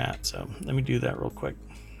into the chat, so let me do that real quick.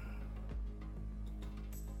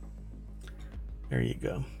 There you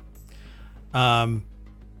go.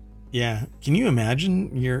 Yeah, can you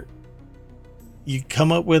imagine you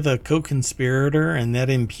come up with a co-conspirator and that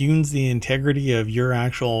impugns the integrity of your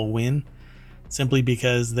actual win simply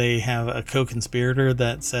because they have a co-conspirator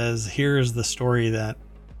that says, here's the story that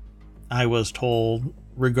I was told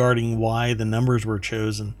regarding why the numbers were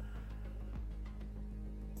chosen.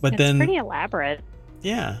 But it's pretty elaborate.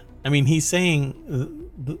 Yeah. I mean, he's saying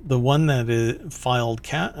the one that filed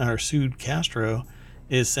or sued Castro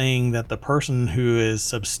is saying that the person who is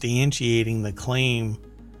substantiating the claim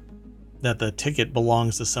that the ticket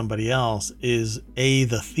belongs to somebody else is A,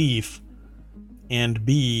 the thief, and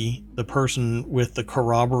B, the person with the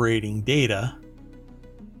corroborating data.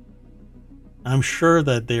 I'm sure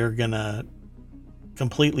that they're gonna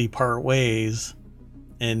completely part ways,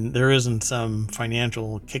 and there isn't some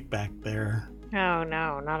financial kickback there. Oh,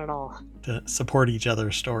 no, not at all. To support each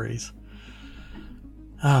other's stories.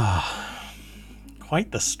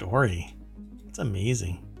 Quite the story. It's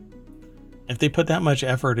amazing. If they put that much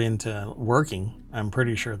effort into working, I'm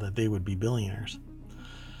pretty sure that they would be billionaires.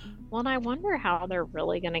 Well, and I wonder how they're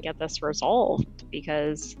really going to get this resolved,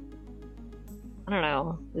 because I don't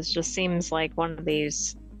know. This just seems like one of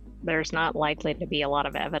these, there's not likely to be a lot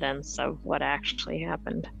of evidence of what actually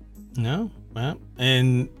happened. No, well,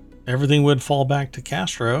 and everything would fall back to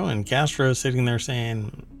Castro, and Castro is sitting there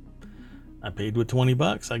saying, I paid with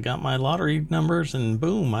 $20. I got my lottery numbers and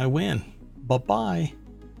boom, I win. Bye-bye.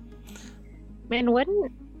 I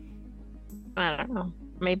don't know.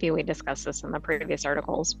 Maybe we discussed this in the previous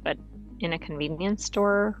articles, but in a convenience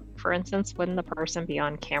store, for instance, wouldn't the person be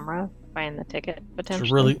on camera buying the ticket There's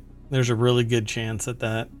potentially? a really good chance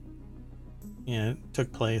that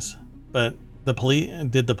took place. But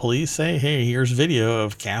did the police say, "Hey, here's video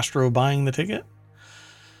of Castro buying the ticket"?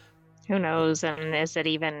 Who knows? And is it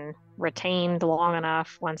even retained long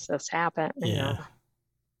enough once this happened? You Yeah. know,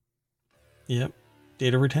 Yep.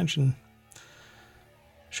 Data retention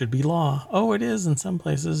should be law. Oh, it is in some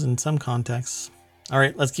places, in some contexts. All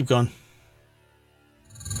right, let's keep going.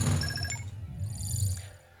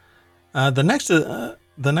 The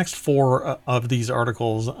next four of these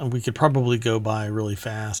articles we could probably go by really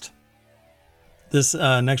fast. This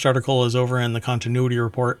next article is over in the continuity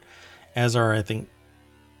report, as are I think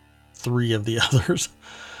 3 of the others.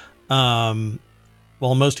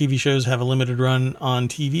 While most TV shows have a limited run on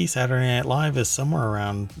TV, Saturday Night Live is somewhere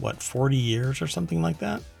around 40 years or something like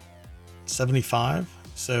that. 75.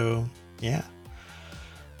 So yeah,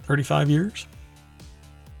 35 years.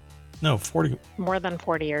 No, 40. more than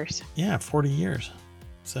 40 years. Yeah, 40 years.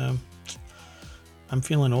 So I'm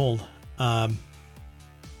feeling old. We're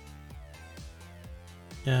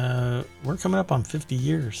coming up on 50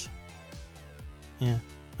 years. Yeah.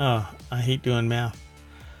 Oh, I hate doing math.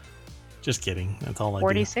 Just kidding. That's all I do.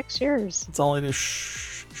 46 years. That's all I do.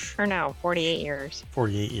 Shh. Or no, 48 years.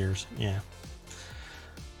 48 years. Yeah.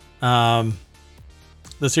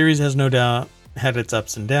 The series has no doubt had its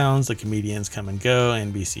ups and downs. The comedians come and go.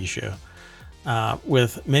 NBC show.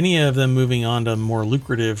 With many of them moving on to more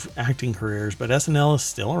lucrative acting careers, but SNL is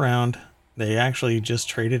still around. They actually just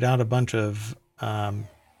traded out a bunch of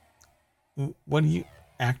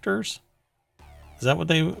actors? Is that what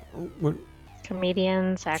they what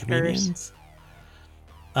Comedians, actors.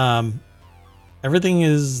 comedians? Everything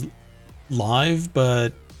is live,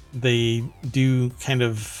 but they do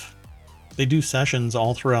sessions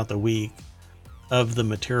all throughout the week of the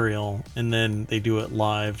material, and then they do it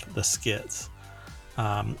live, the skits,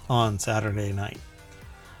 on Saturday night.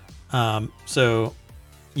 So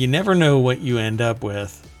you never know what you end up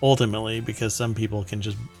with ultimately, because some people can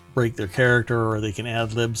just break their character or they can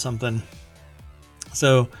ad-lib something.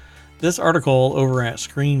 So this article over at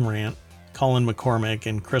Screen Rant, Colin McCormick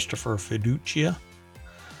and Christopher Fiducia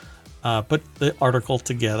put the article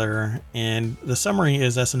together, and the summary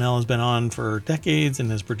is SNL has been on for decades and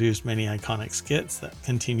has produced many iconic skits that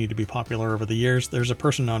continue to be popular over the years. There's a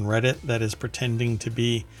person on Reddit that is pretending to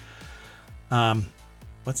be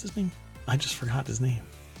what's his name? I just forgot his name.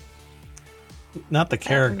 Not the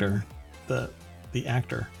character, the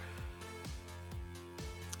actor.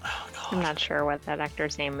 Oh, God. I'm not sure what that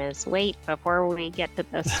actor's name is. Wait, before we get to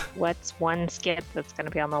this, what's one skit that's going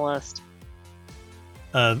to be on the list?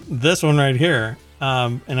 This one right here.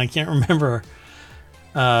 And I can't remember.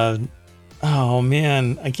 Oh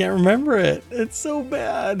man, I can't remember it. It's so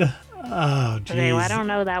bad. Oh, geez. Okay, well, I don't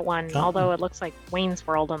know that one, although it looks like Wayne's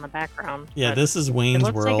World in the background. Yeah, this is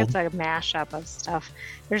Wayne's World. It looks like it's a mashup of stuff.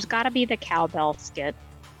 There's got to be the cowbell skit.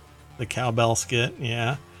 The cowbell skit,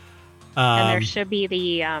 yeah. And there should be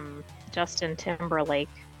the Justin Timberlake.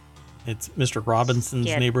 It's Mr. Robinson's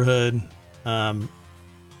skit. Neighborhood. And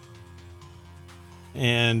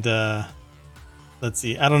let's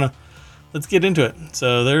see. I don't know. Let's get into it.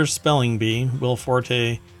 So there's Spelling Bee. Will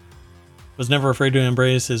Forte was never afraid to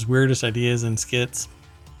embrace his weirdest ideas and skits,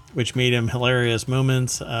 which made him hilarious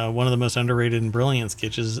moments. One of the most underrated and brilliant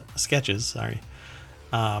sketches.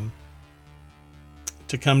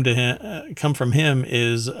 To come from him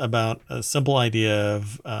is about a simple idea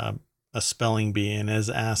of a spelling bee, and is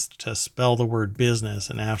asked to spell the word business.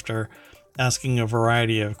 And after asking a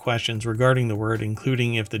variety of questions regarding the word,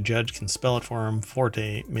 including if the judge can spell it for him,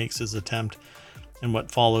 Forte makes his attempt. And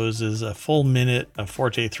what follows is a full minute of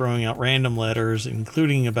Forte throwing out random letters,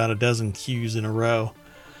 including about a dozen Q's in a row.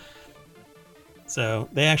 So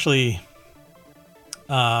they actually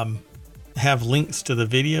have links to the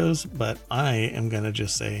videos, but I am going to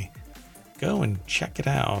just say, go and check it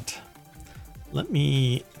out. Let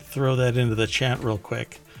me throw that into the chat real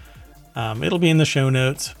quick. It'll be in the show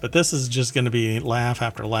notes, but this is just going to be laugh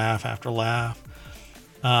after laugh after laugh.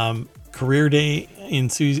 Career Day in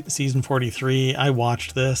season 43. I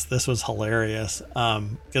watched this. This was hilarious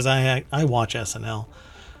because I watch SNL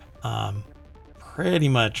pretty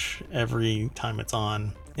much every time it's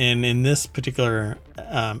on. And in this particular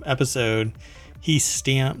episode, he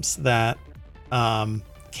stamps that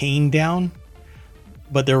cane down,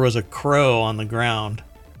 but there was a crow on the ground,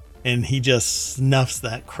 and he just snuffs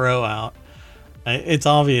that crow out. It's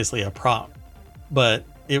obviously a prop, but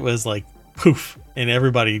it was like poof, and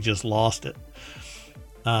everybody just lost it.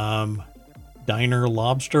 Diner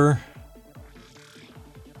Lobster.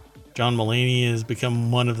 John Mulaney has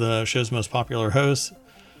become one of the show's most popular hosts.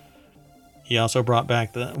 He also brought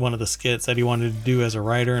back one of the skits that he wanted to do as a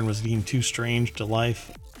writer and was deemed too strange to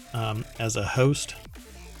life as a host.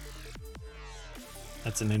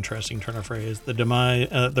 That's an interesting turn of phrase.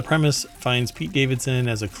 The premise finds Pete Davidson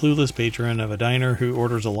as a clueless patron of a diner who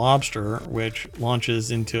orders a lobster, which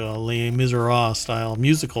launches into a Les Miserables style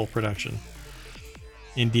musical production.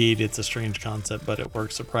 Indeed, it's a strange concept, but it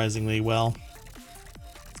works surprisingly well.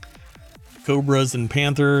 Cobras and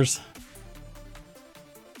Panthers.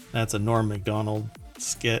 That's a Norm Macdonald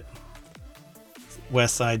skit.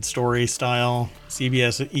 West Side Story style.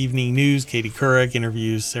 CBS Evening News, Katie Couric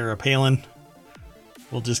interviews Sarah Palin.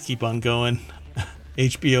 We'll just keep on going.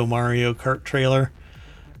 HBO Mario Kart trailer.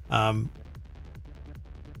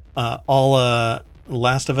 All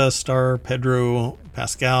Last of Us star Pedro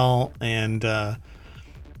Pascal, and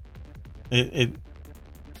it's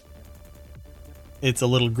a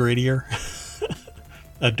little grittier.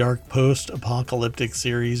 A dark post-apocalyptic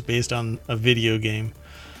series based on a video game,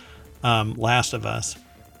 Last of Us.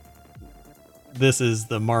 This is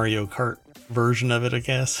the Mario Kart version of it, I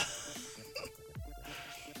guess.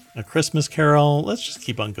 A Christmas Carol. Let's just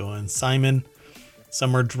keep on going. Simon,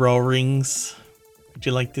 summer drawings. Would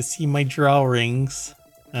you like to see my drawings?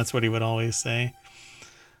 That's what he would always say.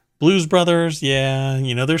 Blues Brothers, yeah,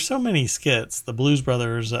 there's so many skits. The Blues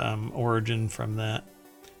Brothers origin from that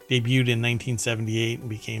debuted in 1978 and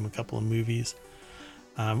became a couple of movies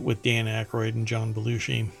with Dan Aykroyd and John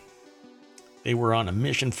Belushi. They were on a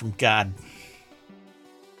mission from God.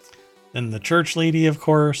 Then the Church Lady, of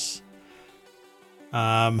course.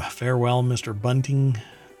 Farewell, Mr. Bunting.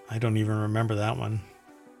 I don't even remember that one.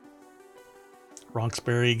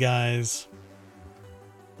 Roxbury Guys.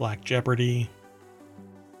 Black Jeopardy.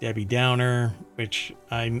 Debbie Downer, which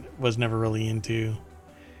I was never really into.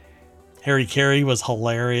 Harry Carey was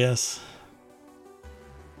hilarious.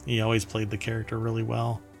 He always played the character really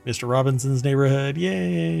well. Mr. Robinson's Neighborhood,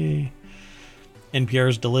 yay!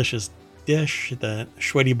 NPR's Delicious Dish, the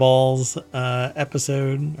Sweaty Balls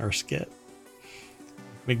episode or skit.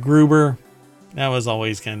 MacGruber, that was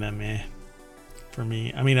always kind of meh for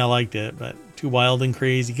me. I mean, I liked it, but too wild and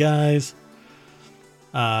crazy guys.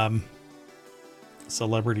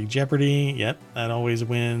 Celebrity Jeopardy, yep, that always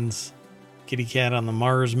wins. Kitty Cat on the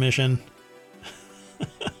Mars mission.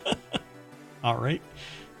 All right.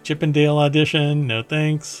 Chippendale audition, no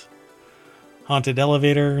thanks. Haunted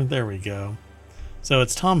Elevator, there we go. So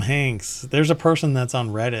it's Tom Hanks. There's a person that's on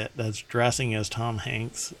Reddit that's dressing as Tom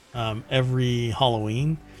Hanks every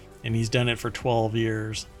Halloween, and he's done it for 12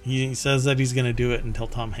 years. He says that he's going to do it until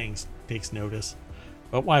Tom Hanks takes notice.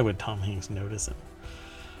 But why would Tom Hanks notice him?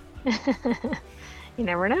 You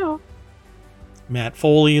never know. Matt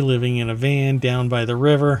Foley living in a van down by the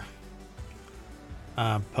river.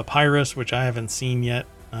 Papyrus, which I haven't seen yet.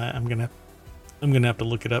 I'm gonna have to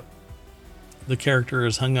look it up. The character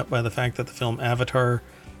is hung up by the fact that the film Avatar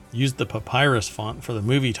used the papyrus font for the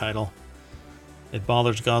movie title. It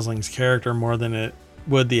bothers Gosling's character more than it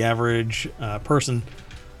would the average person.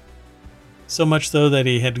 So much so that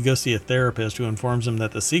he had to go see a therapist who informs him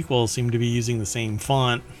that the sequels seem to be using the same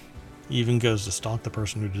font. He even goes to stalk the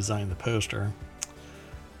person who designed the poster.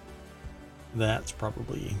 That's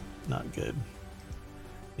probably not good.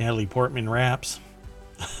 Natalie Portman raps.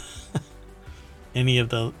 Any of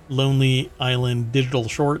the Lonely Island digital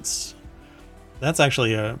shorts. That's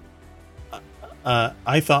actually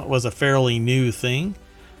I thought was a fairly new thing,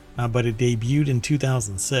 but it debuted in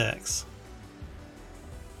 2006.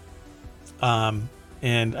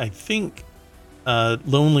 And I think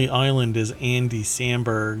Lonely Island is Andy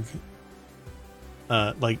Samberg.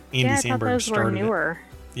 Like Andy Samberg started were newer.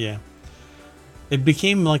 Yeah. It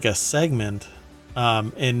became like a segment,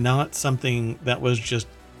 and not something that was just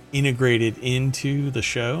integrated into the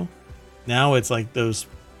show. Now it's like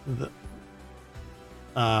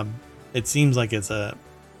it seems like it's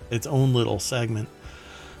its own little segment.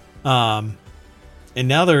 And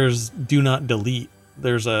now there's Do Not Delete.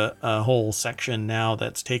 There's a whole section now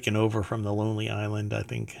that's taken over from the Lonely Island, I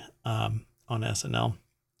think, on SNL.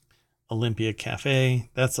 Olympia Cafe,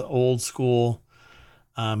 that's the old school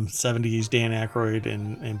 70s Dan Aykroyd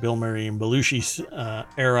and Bill Murray and Belushi's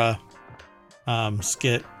era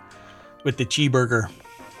skit with the cheeseburger.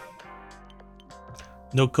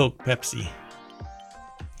 No Coke, Pepsi.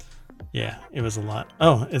 Yeah, it was a lot.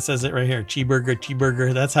 Oh, it says it right here.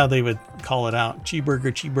 Cheeseburger. That's how they would call it out.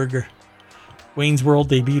 Cheeseburger. Wayne's World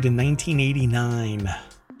debuted in 1989.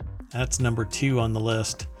 That's number 2 on the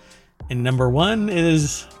list. And number 1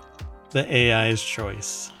 is the AI's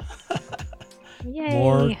choice. Yay.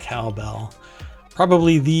 More cowbell.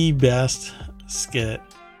 Probably the best skit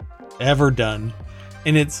ever done.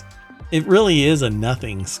 And it really is a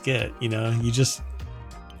nothing skit, you know,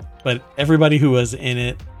 but everybody who was in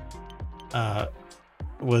it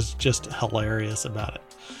was just hilarious about it.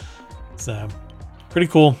 So pretty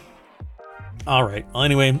cool. All right. Well,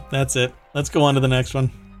 anyway, that's it. Let's go on to the next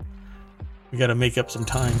one. We got to make up some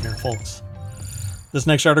time here, folks. This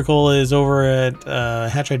next article is over at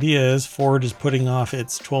Hatch Ideas. Ford is putting off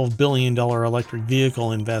its $12 billion electric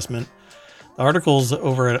vehicle investment. The article's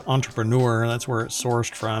over at Entrepreneur. That's where it's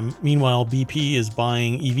sourced from. Meanwhile, BP is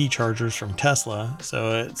buying EV chargers from Tesla.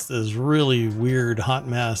 So it's this really weird hot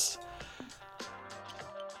mess.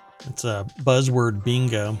 It's a buzzword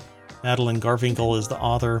bingo. Madeline Garfinkel is the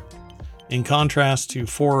author. In contrast to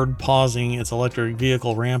Ford pausing its electric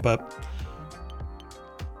vehicle ramp up,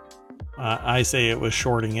 I say it was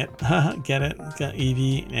shorting it. Get it? Got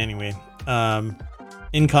EV? Anyway.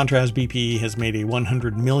 In contrast, BP has made a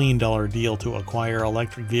 $100 million deal to acquire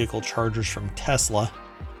electric vehicle chargers from Tesla.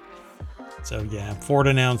 So yeah, Ford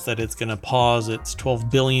announced that it's going to pause its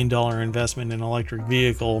 $12 billion investment in electric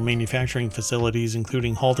vehicle manufacturing facilities,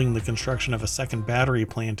 including halting the construction of a second battery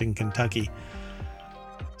plant in Kentucky.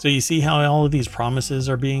 So you see how all of these promises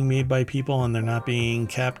are being made by people and they're not being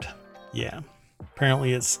kept? Yeah.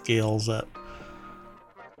 Apparently it scales up.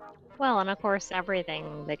 Well, and of course,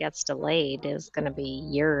 everything that gets delayed is going to be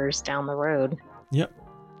years down the road. Yep.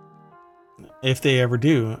 If they ever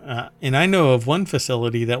do. And I know of one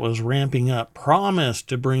facility that was ramping up, promised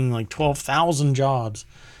to bring like 12,000 jobs,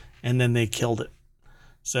 and then they killed it.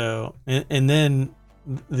 So, and then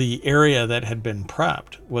the area that had been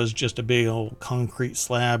prepped was just a big old concrete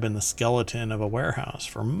slab in the skeleton of a warehouse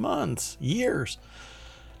for months, years,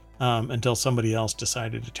 until somebody else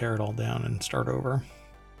decided to tear it all down and start over.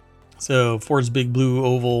 So Ford's Big Blue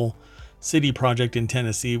Oval City project in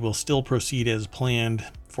Tennessee will still proceed as planned.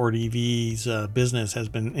 Ford EV's business has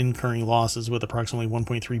been incurring losses, with approximately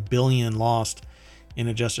 $1.3 billion lost in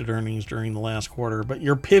adjusted earnings during the last quarter. But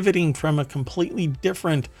you're pivoting from a completely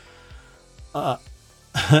different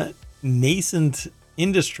nascent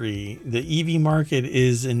industry. The EV market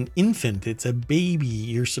is an infant. It's a baby.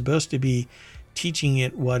 You're supposed to be teaching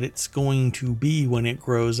it what it's going to be when it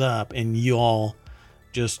grows up, and you all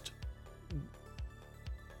just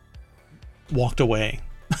walked away.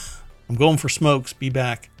 I'm going for smokes. Be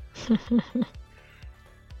back.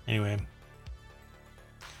 Anyway,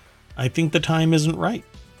 I think the time isn't right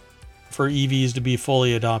for EVs to be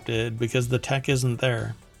fully adopted because the tech isn't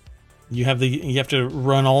there. You have to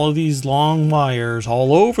run all of these long wires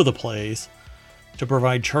all over the place to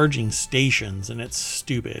provide charging stations, and it's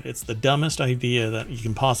stupid. It's the dumbest idea that you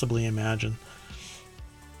can possibly imagine.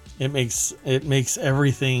 It makes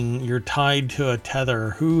everything, you're tied to a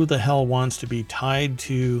tether. Who the hell wants to be tied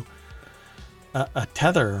to a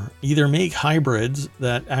tether? Either make hybrids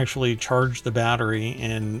that actually charge the battery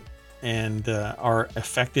and are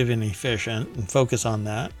effective and efficient and focus on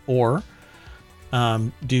that, or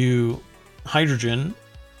do hydrogen,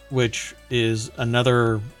 which is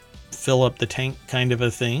another fill up the tank kind of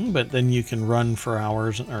a thing, but then you can run for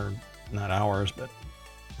hours, or not hours, but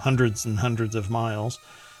hundreds and hundreds of miles,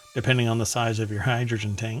 depending on the size of your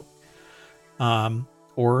hydrogen tank.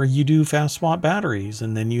 Or you do fast swap batteries,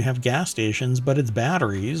 and then you have gas stations, but it's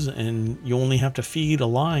batteries, and you only have to feed a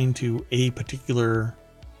line to a particular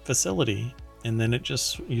facility, and then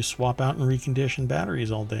you swap out and recondition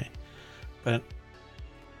batteries all day. But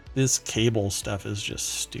this cable stuff is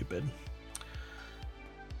just stupid.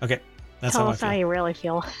 Okay, that's Tell how us I feel. how you really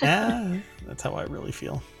feel. That's how I really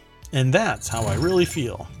feel. And that's how I really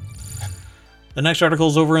feel. The next article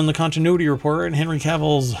is over in the continuity report. Henry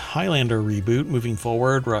Cavill's Highlander reboot moving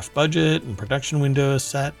forward. Rough budget and production window is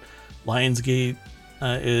set. Lionsgate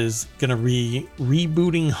is going to be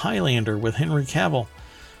rebooting Highlander with Henry Cavill,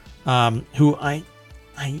 who I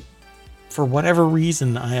for whatever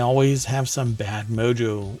reason, I always have some bad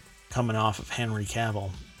mojo coming off of Henry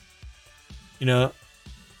Cavill. You know,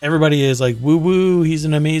 everybody is like, woo woo, he's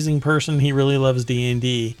an amazing person. He really loves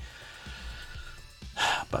D&D.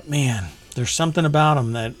 But man, there's something about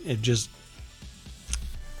him that it just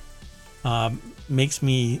makes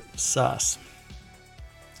me sus.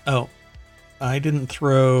 Oh, I didn't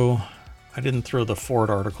throw the Ford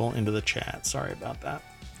article into the chat. Sorry about that.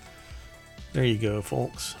 There you go,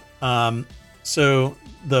 folks. So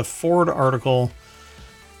the Ford article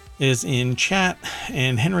is in chat,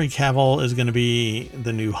 and Henry Cavill is going to be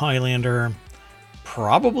the new Highlander.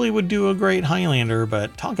 Probably would do a great Highlander,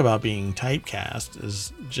 but talk about being typecast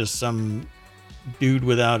as just some dude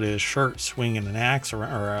without his shirt swinging an axe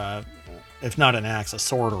around, or if not an axe, a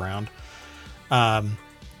sword around.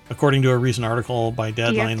 According to a recent article by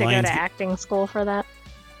Deadline, Do you have to go to acting school for that?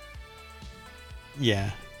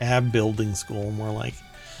 Yeah, ab building school, more like.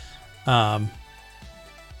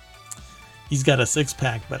 He's got a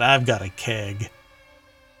 6-pack, but I've got a keg.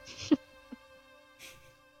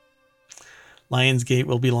 Lionsgate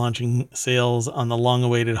will be launching sales on the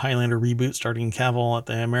long-awaited Highlander reboot starting Cavill at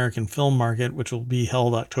the American Film Market, which will be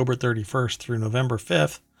held October 31st through November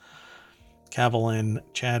 5th. Cavill and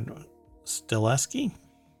Chad Stileski,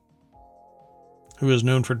 who is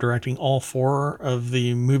known for directing all 4 of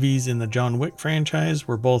the movies in the John Wick franchise,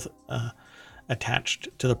 were both attached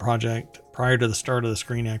to the project prior to the start of the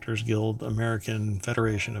Screen Actors Guild American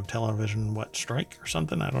Federation of Television, strike or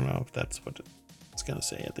something? I don't know if that's what it's going to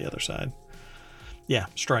say at the other side. Yeah,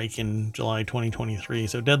 strike in July 2023.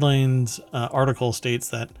 So Deadline's article states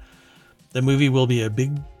that the movie will be a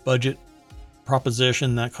big budget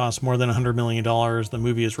proposition that costs more than $100 million. The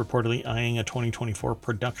movie is reportedly eyeing a 2024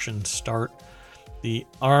 production start. The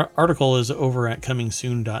article is over at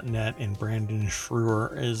comingsoon.net, and Brandon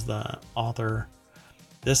Schrewer is the author.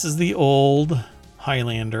 This is the old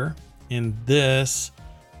Highlander, and this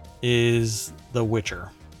is The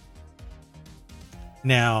Witcher.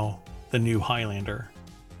 Now, the new Highlander.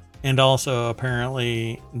 And also,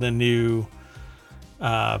 apparently, the new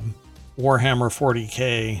Warhammer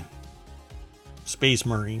 40k Space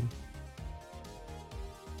Marine.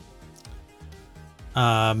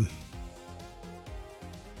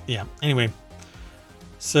 Yeah, anyway.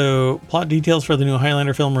 So, plot details for the new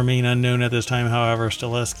Highlander film remain unknown at this time. However,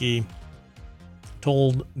 Stileski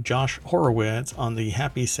told Josh Horowitz on the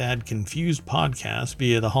Happy, Sad, Confused podcast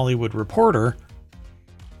via The Hollywood Reporter,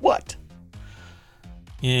 what?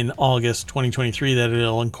 In August 2023, that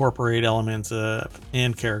it'll incorporate elements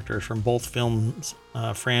and characters from both films,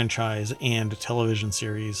 franchise, and television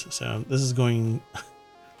series. So this is going...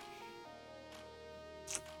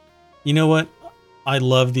 You know what? I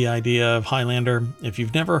love the idea of Highlander. If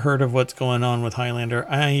you've never heard of what's going on with Highlander,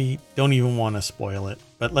 I don't even want to spoil it.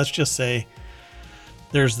 But let's just say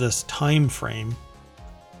there's this time frame.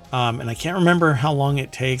 And I can't remember how long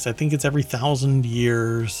it takes. I think it's every 1,000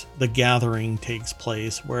 years the gathering takes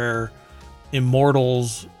place, where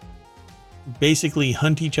immortals basically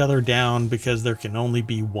hunt each other down because there can only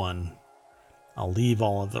be one. I'll leave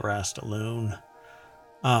all of the rest alone.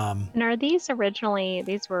 And are these were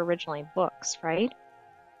originally books, right?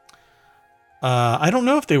 I don't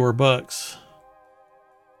know if they were books.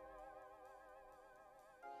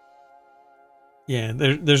 Yeah,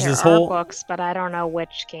 there's this whole books, but I don't know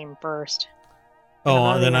which came first.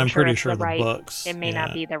 Oh, then I'm pretty sure the books. It may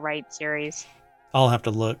not be the right series. I'll have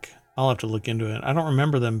to look into it. I don't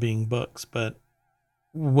remember them being books, but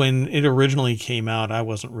when it originally came out, I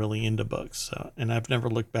wasn't really into books, and I've never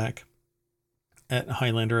looked back at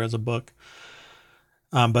Highlander as a book.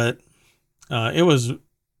 But it was,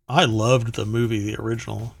 I loved the movie, the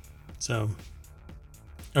original. So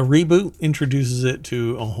a reboot introduces it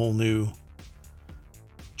to a whole new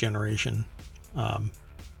generation. Of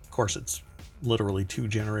course, it's literally 2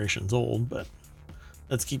 generations old, but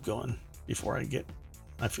let's keep going before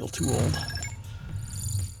I feel too old.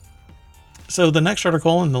 So the next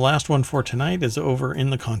article and the last one for tonight is over in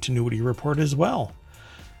the continuity report as well.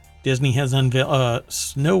 Disney has unveiled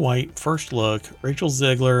Snow White first look. Rachel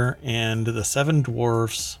Zegler and the 7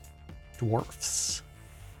 dwarfs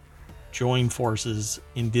join forces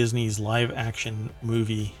in Disney's live action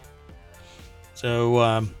movie.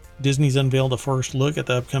 So Disney's unveiled a first look at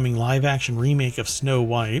the upcoming live action remake of Snow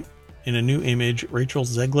White. In a new image, Rachel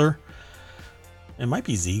Zegler, it might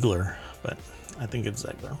be Ziegler, but I think it's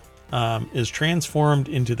Zegler, is transformed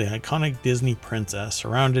into the iconic Disney princess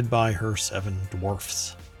surrounded by her 7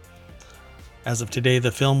 dwarfs. As of today,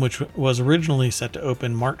 the film, which was originally set to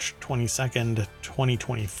open March 22nd,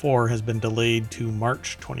 2024, has been delayed to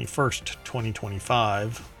March 21st,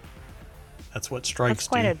 2025. That's what strikes. That's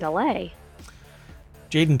quite a delay.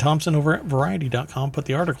 Jaden Thompson over at Variety.com put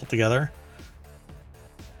the article together.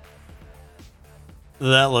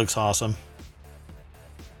 That looks awesome.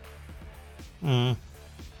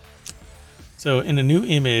 So in a new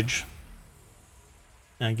image,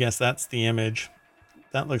 I guess that's the image.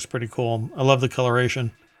 That looks pretty cool. I love the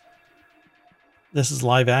coloration. This is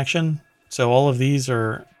live action, so all of these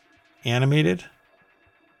are animated.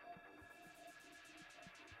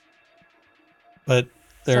 But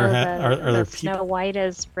are there people? Snow White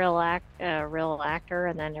is real actor,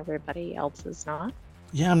 and then everybody else is not.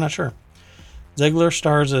 Yeah, I'm not sure. Zegler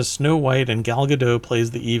stars as Snow White, and Gal Gadot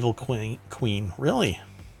plays the evil queen. Really?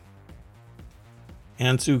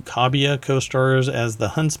 Ansu Kabia co-stars as the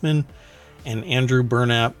Huntsman, and Andrew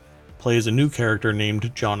Burnap plays a new character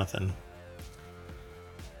named Jonathan.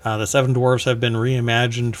 The 7 dwarfs have been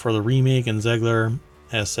reimagined for the remake, and Zegler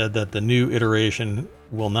has said that the new iteration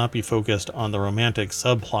will not be focused on the romantic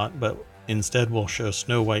subplot, but instead will show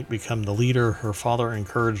Snow White become the leader her father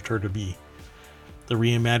encouraged her to be. The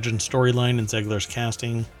reimagined storyline and Zegler's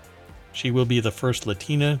casting, she will be the first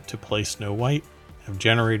Latina to play Snow White, have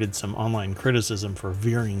generated some online criticism for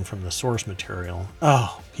veering from the source material.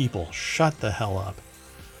 Oh, people, shut the hell up.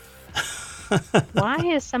 Why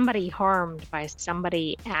is somebody harmed by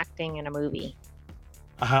somebody acting in a movie?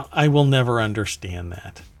 I will never understand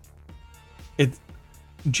that. It's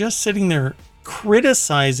just sitting there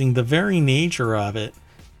criticizing the very nature of it.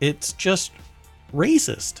 It's just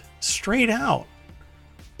racist, straight out.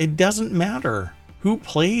 It doesn't matter who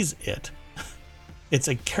plays it. It's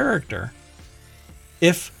a character.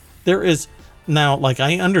 If there is now, like,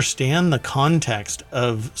 I understand the context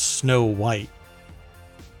of Snow White.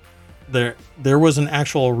 There was an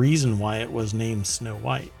actual reason why it was named Snow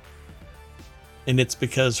White. And it's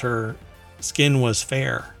because her skin was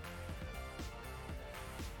fair.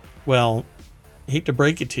 Well, I hate to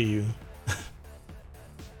break it to you.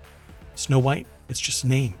 Snow White, it's just a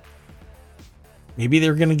name. Maybe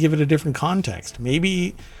they're going to give it a different context.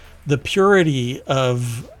 Maybe the purity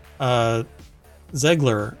of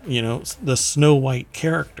Zegler, you know, the Snow White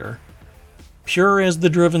character, pure as the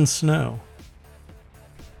driven snow.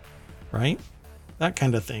 Right? That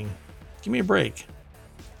kind of thing. Give me a break.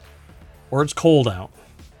 Or it's cold out.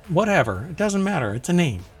 Whatever. It doesn't matter. It's a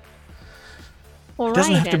name. Well, it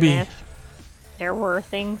doesn't have to be. If there were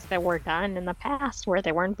things that were done in the past where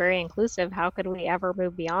they weren't very inclusive, how could we ever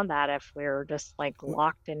move beyond that if we were just like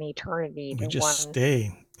locked in eternity to we just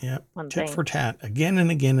stay. Yeah. Tit for tat. Again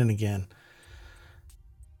and again and again.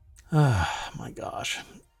 Oh my gosh.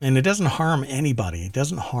 And it doesn't harm anybody. It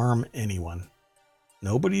doesn't harm anyone.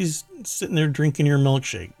 Nobody's sitting there drinking your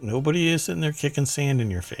milkshake. Nobody is sitting there kicking sand in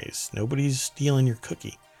your face. Nobody's stealing your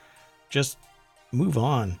cookie. Just move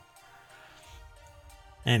on.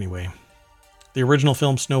 Anyway, the original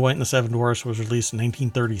film Snow White and the Seven Dwarfs was released in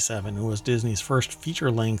 1937 and was Disney's first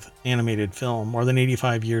feature-length animated film. More than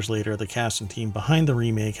 85 years later, the cast and team behind the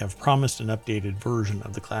remake have promised an updated version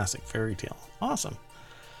of the classic fairy tale. Awesome.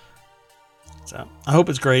 So, I hope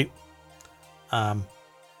it's great.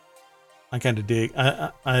 I kind of dig.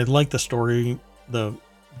 I like the story, the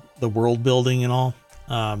world building and all.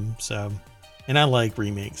 And I like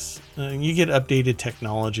remakes. You get updated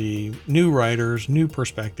technology, new writers, new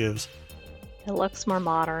perspectives. It looks more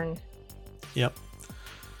modern. Yep.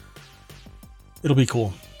 It'll be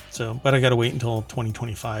cool. So, but I got to wait until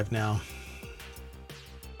 2025 now.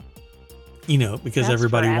 You know, because That's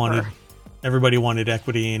everybody forever. wanted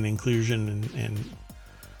equity and inclusion and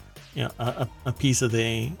you know, a piece of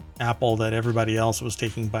the apple that everybody else was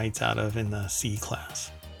taking bites out of in the C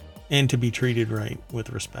class, and to be treated right with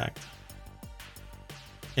respect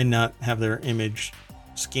and not have their image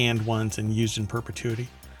scanned once and used in perpetuity.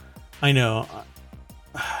 I know.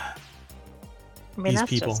 I mean, that's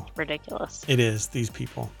people, just ridiculous. It is, these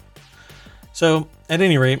people. So at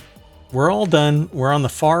any rate, we're all done. We're on the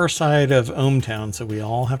far side of ohmTown, so we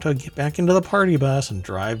all have to get back into the party bus and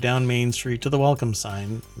drive down Main Street to the welcome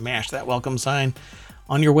sign. Mash that welcome sign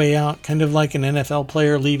on your way out, kind of like an NFL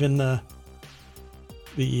player leaving the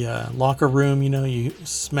locker room. You know, you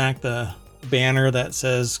smack the banner that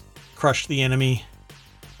says "Crush the enemy."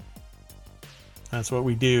 That's what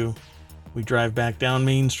we do. We drive back down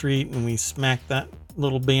Main Street and we smack that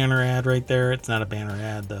little banner ad right there. It's not a banner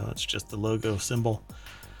ad though. It's just the logo symbol.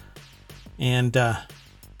 And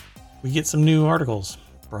we get some new articles.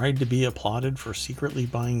 Bride to be applauded for secretly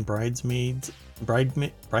buying bridesmaid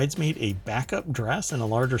a backup dress in a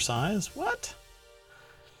larger size. What?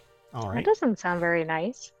 All right. That doesn't sound very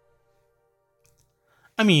nice.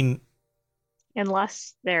 I mean,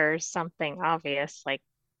 unless there's something obvious, like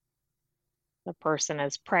the person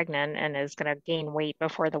is pregnant and is going to gain weight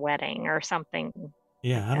before the wedding or something.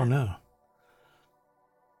 Yeah, like I don't know.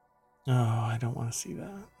 Oh, I don't want to see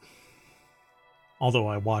that. Although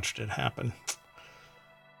I watched it happen.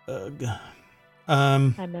 Ugh.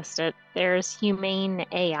 I missed it. There's Humane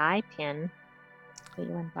AI pin that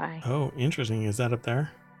you went by. Oh, interesting. Is that up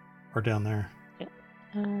there or down there? Yeah.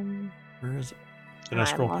 Where is it? Did I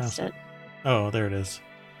scroll past it? Oh, there it is.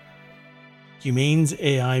 Humane's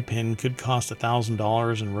AI pin could cost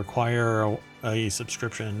 $1,000 and require a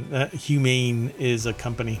subscription. Humane is a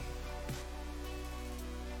company.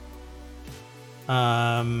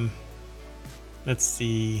 Let's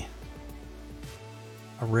see.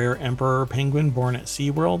 A rare emperor penguin born at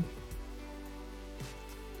SeaWorld.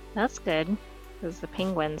 That's good, because the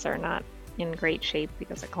penguins are not in great shape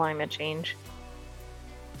because of climate change.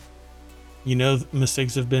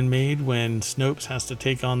 Mistakes have been made when Snopes has to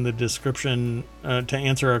take on the description to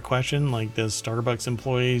answer a question like, does Starbucks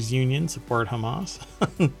employees union support Hamas?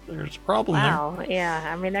 There's a problem there. Wow,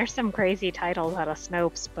 yeah. I mean, there's some crazy titles out of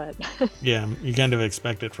Snopes, but Yeah, you kind of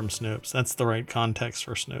expect it from Snopes. That's the right context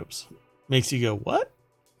for Snopes. Makes you go, what?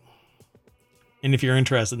 And if you're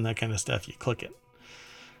interested in that kind of stuff, you click it.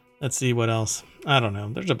 Let's see what else. I don't know.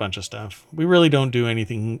 There's a bunch of stuff. We really don't do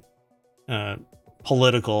anything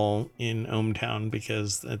political in ohmTown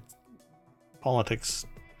because politics,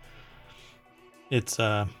 it's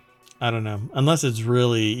I don't know, unless it's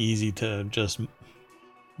really easy to just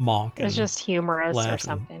mock. It's just humorous or laugh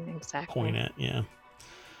something. Exactly. Point at, yeah.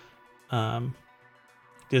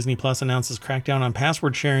 Disney Plus announces crackdown on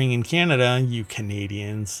password sharing in Canada. You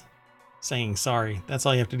Canadians, saying sorry. That's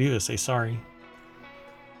all you have to do is say sorry.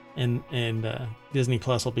 And Disney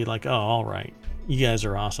Plus will be like, oh, all right, you guys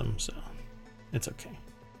are awesome, so it's okay.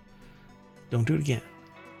 Don't do it again.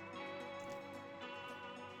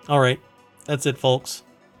 All right, that's it, folks.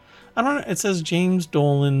 I don't know. It says James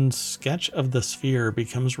Dolan's sketch of the Sphere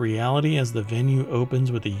becomes reality as the venue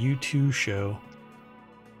opens with a U2 show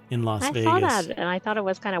in Las Vegas. I saw that, and I thought it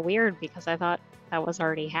was kind of weird because I thought that was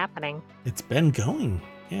already happening. It's been going,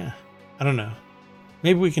 yeah. I don't know.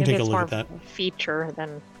 Maybe we can take a look at that. Feature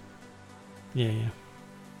than. Yeah.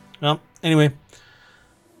 Well, anyway,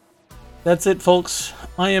 that's it, folks.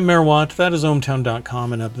 I am Merwat. That is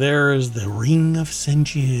ohmtown.com, and up there is the Ring of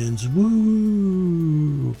Sentience.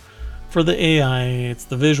 Woo! For the AI, it's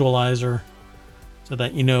the visualizer, so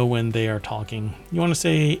that you know when they are talking. You want to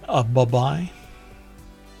say bye-bye?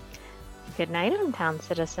 Good night, ohmTown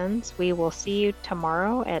citizens. We will see you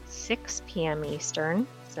tomorrow at 6 p.m. Eastern,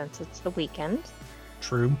 since it's the weekend.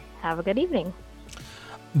 True. Have a good evening.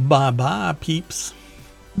 Bye-bye, peeps.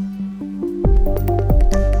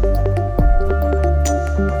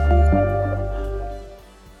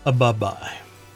 Bye-bye.